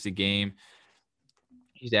 10 points a game.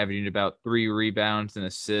 He's averaging about 3 rebounds and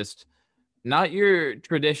assists. Not your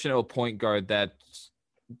traditional point guard that's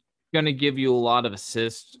going to give you a lot of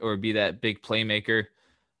assists or be that big playmaker.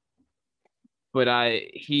 But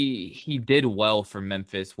he did well for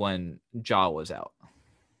Memphis when Ja was out.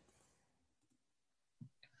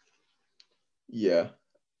 Yeah.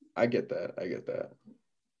 I get that. I get that.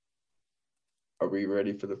 Are we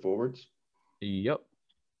ready for the forwards? Yep.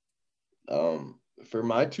 For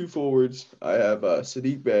my two forwards, I have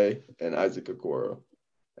Sadiq Bey and Isaac Okoro,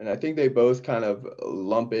 and I think they both kind of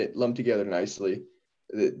lump together nicely.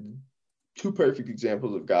 The two perfect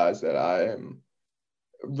examples of guys that I am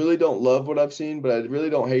really don't love what I've seen, but I really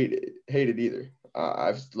don't hate it either.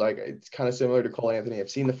 I've like it's kind of similar to Cole Anthony. I've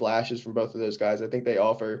seen the flashes from both of those guys. I think they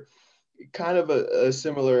offer kind of a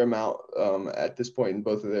similar amount at this point in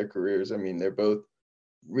both of their careers. I mean, they're both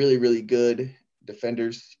really, really good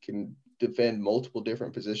defenders, can defend multiple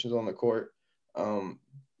different positions on the court.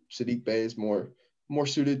 Sadiq Bey is more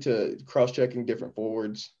suited to cross-checking different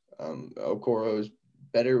forwards. Okoro is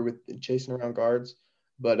better with chasing around guards.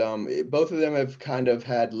 But both of them have kind of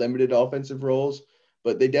had limited offensive roles,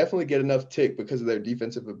 but they definitely get enough tick because of their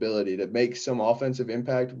defensive ability to make some offensive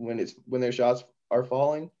impact when their shots are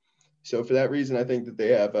falling. So for that reason, I think that they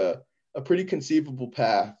have a pretty conceivable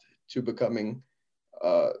path to becoming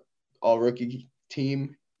uh, all rookie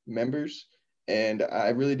team members. And I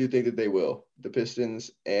really do think that they will. The Pistons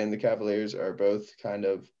and the Cavaliers are both kind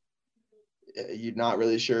of, you're not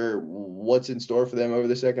really sure what's in store for them over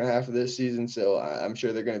the second half of this season. So I'm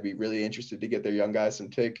sure they're going to be really interested to get their young guys some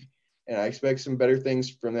tick. And I expect some better things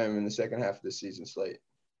from them in the second half of this season slate.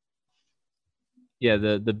 Yeah,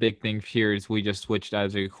 the big thing here is we just switched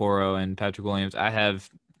Isaac Okoro and Patrick Williams. I have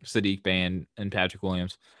Sadiq Bey and Patrick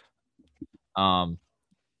Williams. I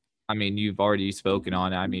mean, you've already spoken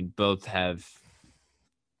on it. I mean, both have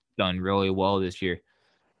done really well this year.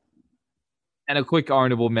 And a quick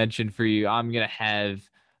honorable mention for you, I'm gonna have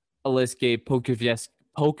Aleksej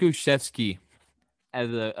Pokusevski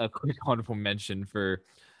as a quick honorable mention for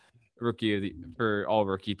for all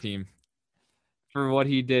rookie team for what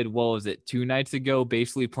he did. What was it, 2 nights ago?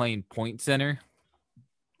 Basically playing point center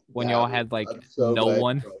when That y'all was, had like I'm so no glad you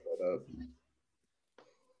one. brought that up.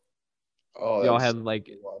 Oh, that Y'all was had so like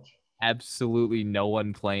good to watch. absolutely no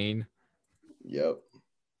one playing. Yep.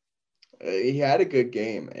 He had a good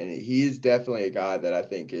game, and he is definitely a guy that I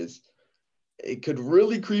think is it could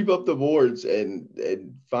really creep up the boards and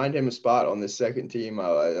find him a spot on the second team.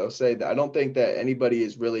 I'll say that I don't think that anybody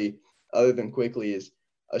is really, other than Quickly, is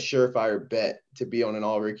a surefire bet to be on an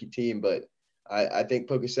all rookie team. But I think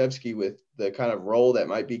Pokusevski, with the kind of role that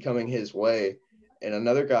might be coming his way, and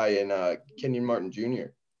another guy in Kenyon Martin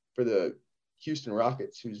Jr. for the Houston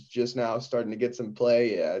Rockets, who's just now starting to get some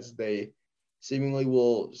play as they seemingly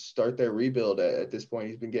will start their rebuild at this point.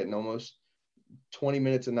 He's been getting almost 20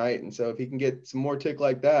 minutes a night. And so if he can get some more tick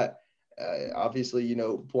like that, obviously,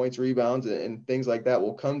 points, rebounds, and things like that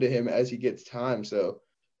will come to him as he gets time. So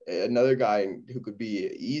another guy who could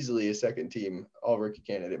be easily a second team all rookie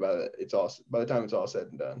candidate by the time it's all said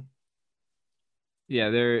and done.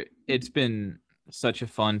 Yeah, it's been such a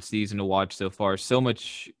fun season to watch so far. So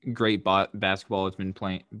much great basketball has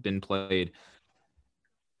been played.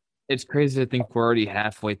 It's crazy to think we're already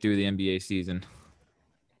halfway through the NBA season.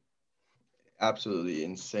 Absolutely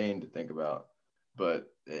insane to think about,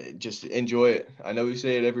 but just enjoy it. I know we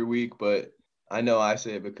say it every week, but I know I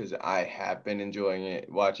say it because I have been enjoying it.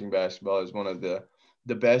 Watching basketball is one of the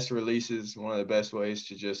best releases, one of the best ways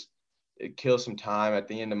to just kill some time at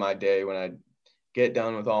the end of my day when I get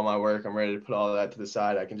done with all my work. I'm ready to put all that to the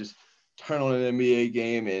side. I can just turn on an NBA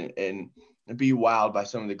game and be wowed by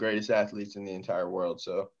some of the greatest athletes in the entire world.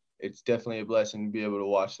 So it's definitely a blessing to be able to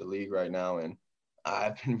watch the league right now. And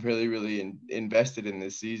I've been really, really invested in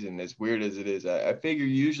this season, as weird as it is. I figure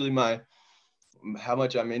usually how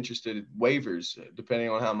much I'm interested in waivers,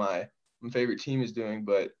 depending on how my favorite team is doing.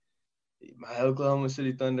 But my Oklahoma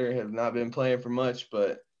City Thunder have not been playing for much,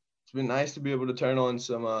 but it's been nice to be able to turn on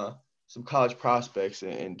some college prospects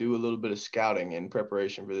and do a little bit of scouting in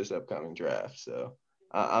preparation for this upcoming draft. So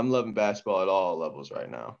I'm loving basketball at all levels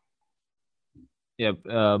right now. Yep,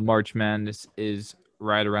 March Madness is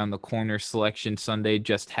right around the corner. Selection Sunday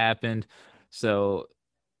just happened, so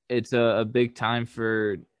it's a big time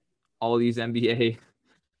for all these NBA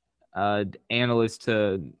analysts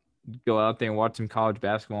to go out there and watch some college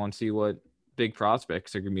basketball and see what big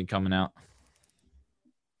prospects are going to be coming out.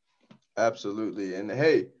 Absolutely. And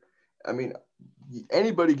hey, I mean,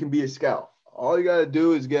 anybody can be a scout. All you got to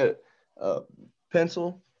do is get a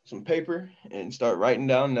pencil, some paper, and start writing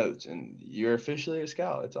down notes, and you're officially a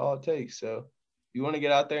scout. That's all it takes. So if you want to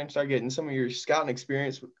get out there and start getting some of your scouting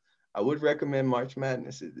experience, I would recommend March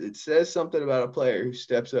Madness. It says something about a player who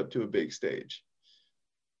steps up to a big stage.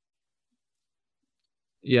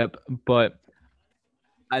 Yep, but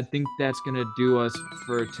I think that's going to do us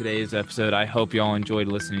for today's episode. I hope y'all enjoyed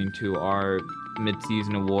listening to our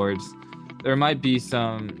mid-season awards. There might be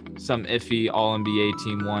some iffy All NBA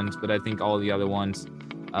team ones, but I think all the other ones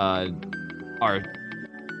are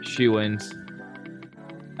shoo-ins,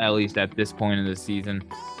 at least at this point in the season.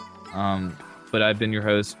 But I've been your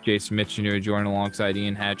host, Jason Mitchell, joined alongside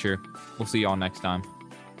Ian Hatcher. We'll see y'all next time.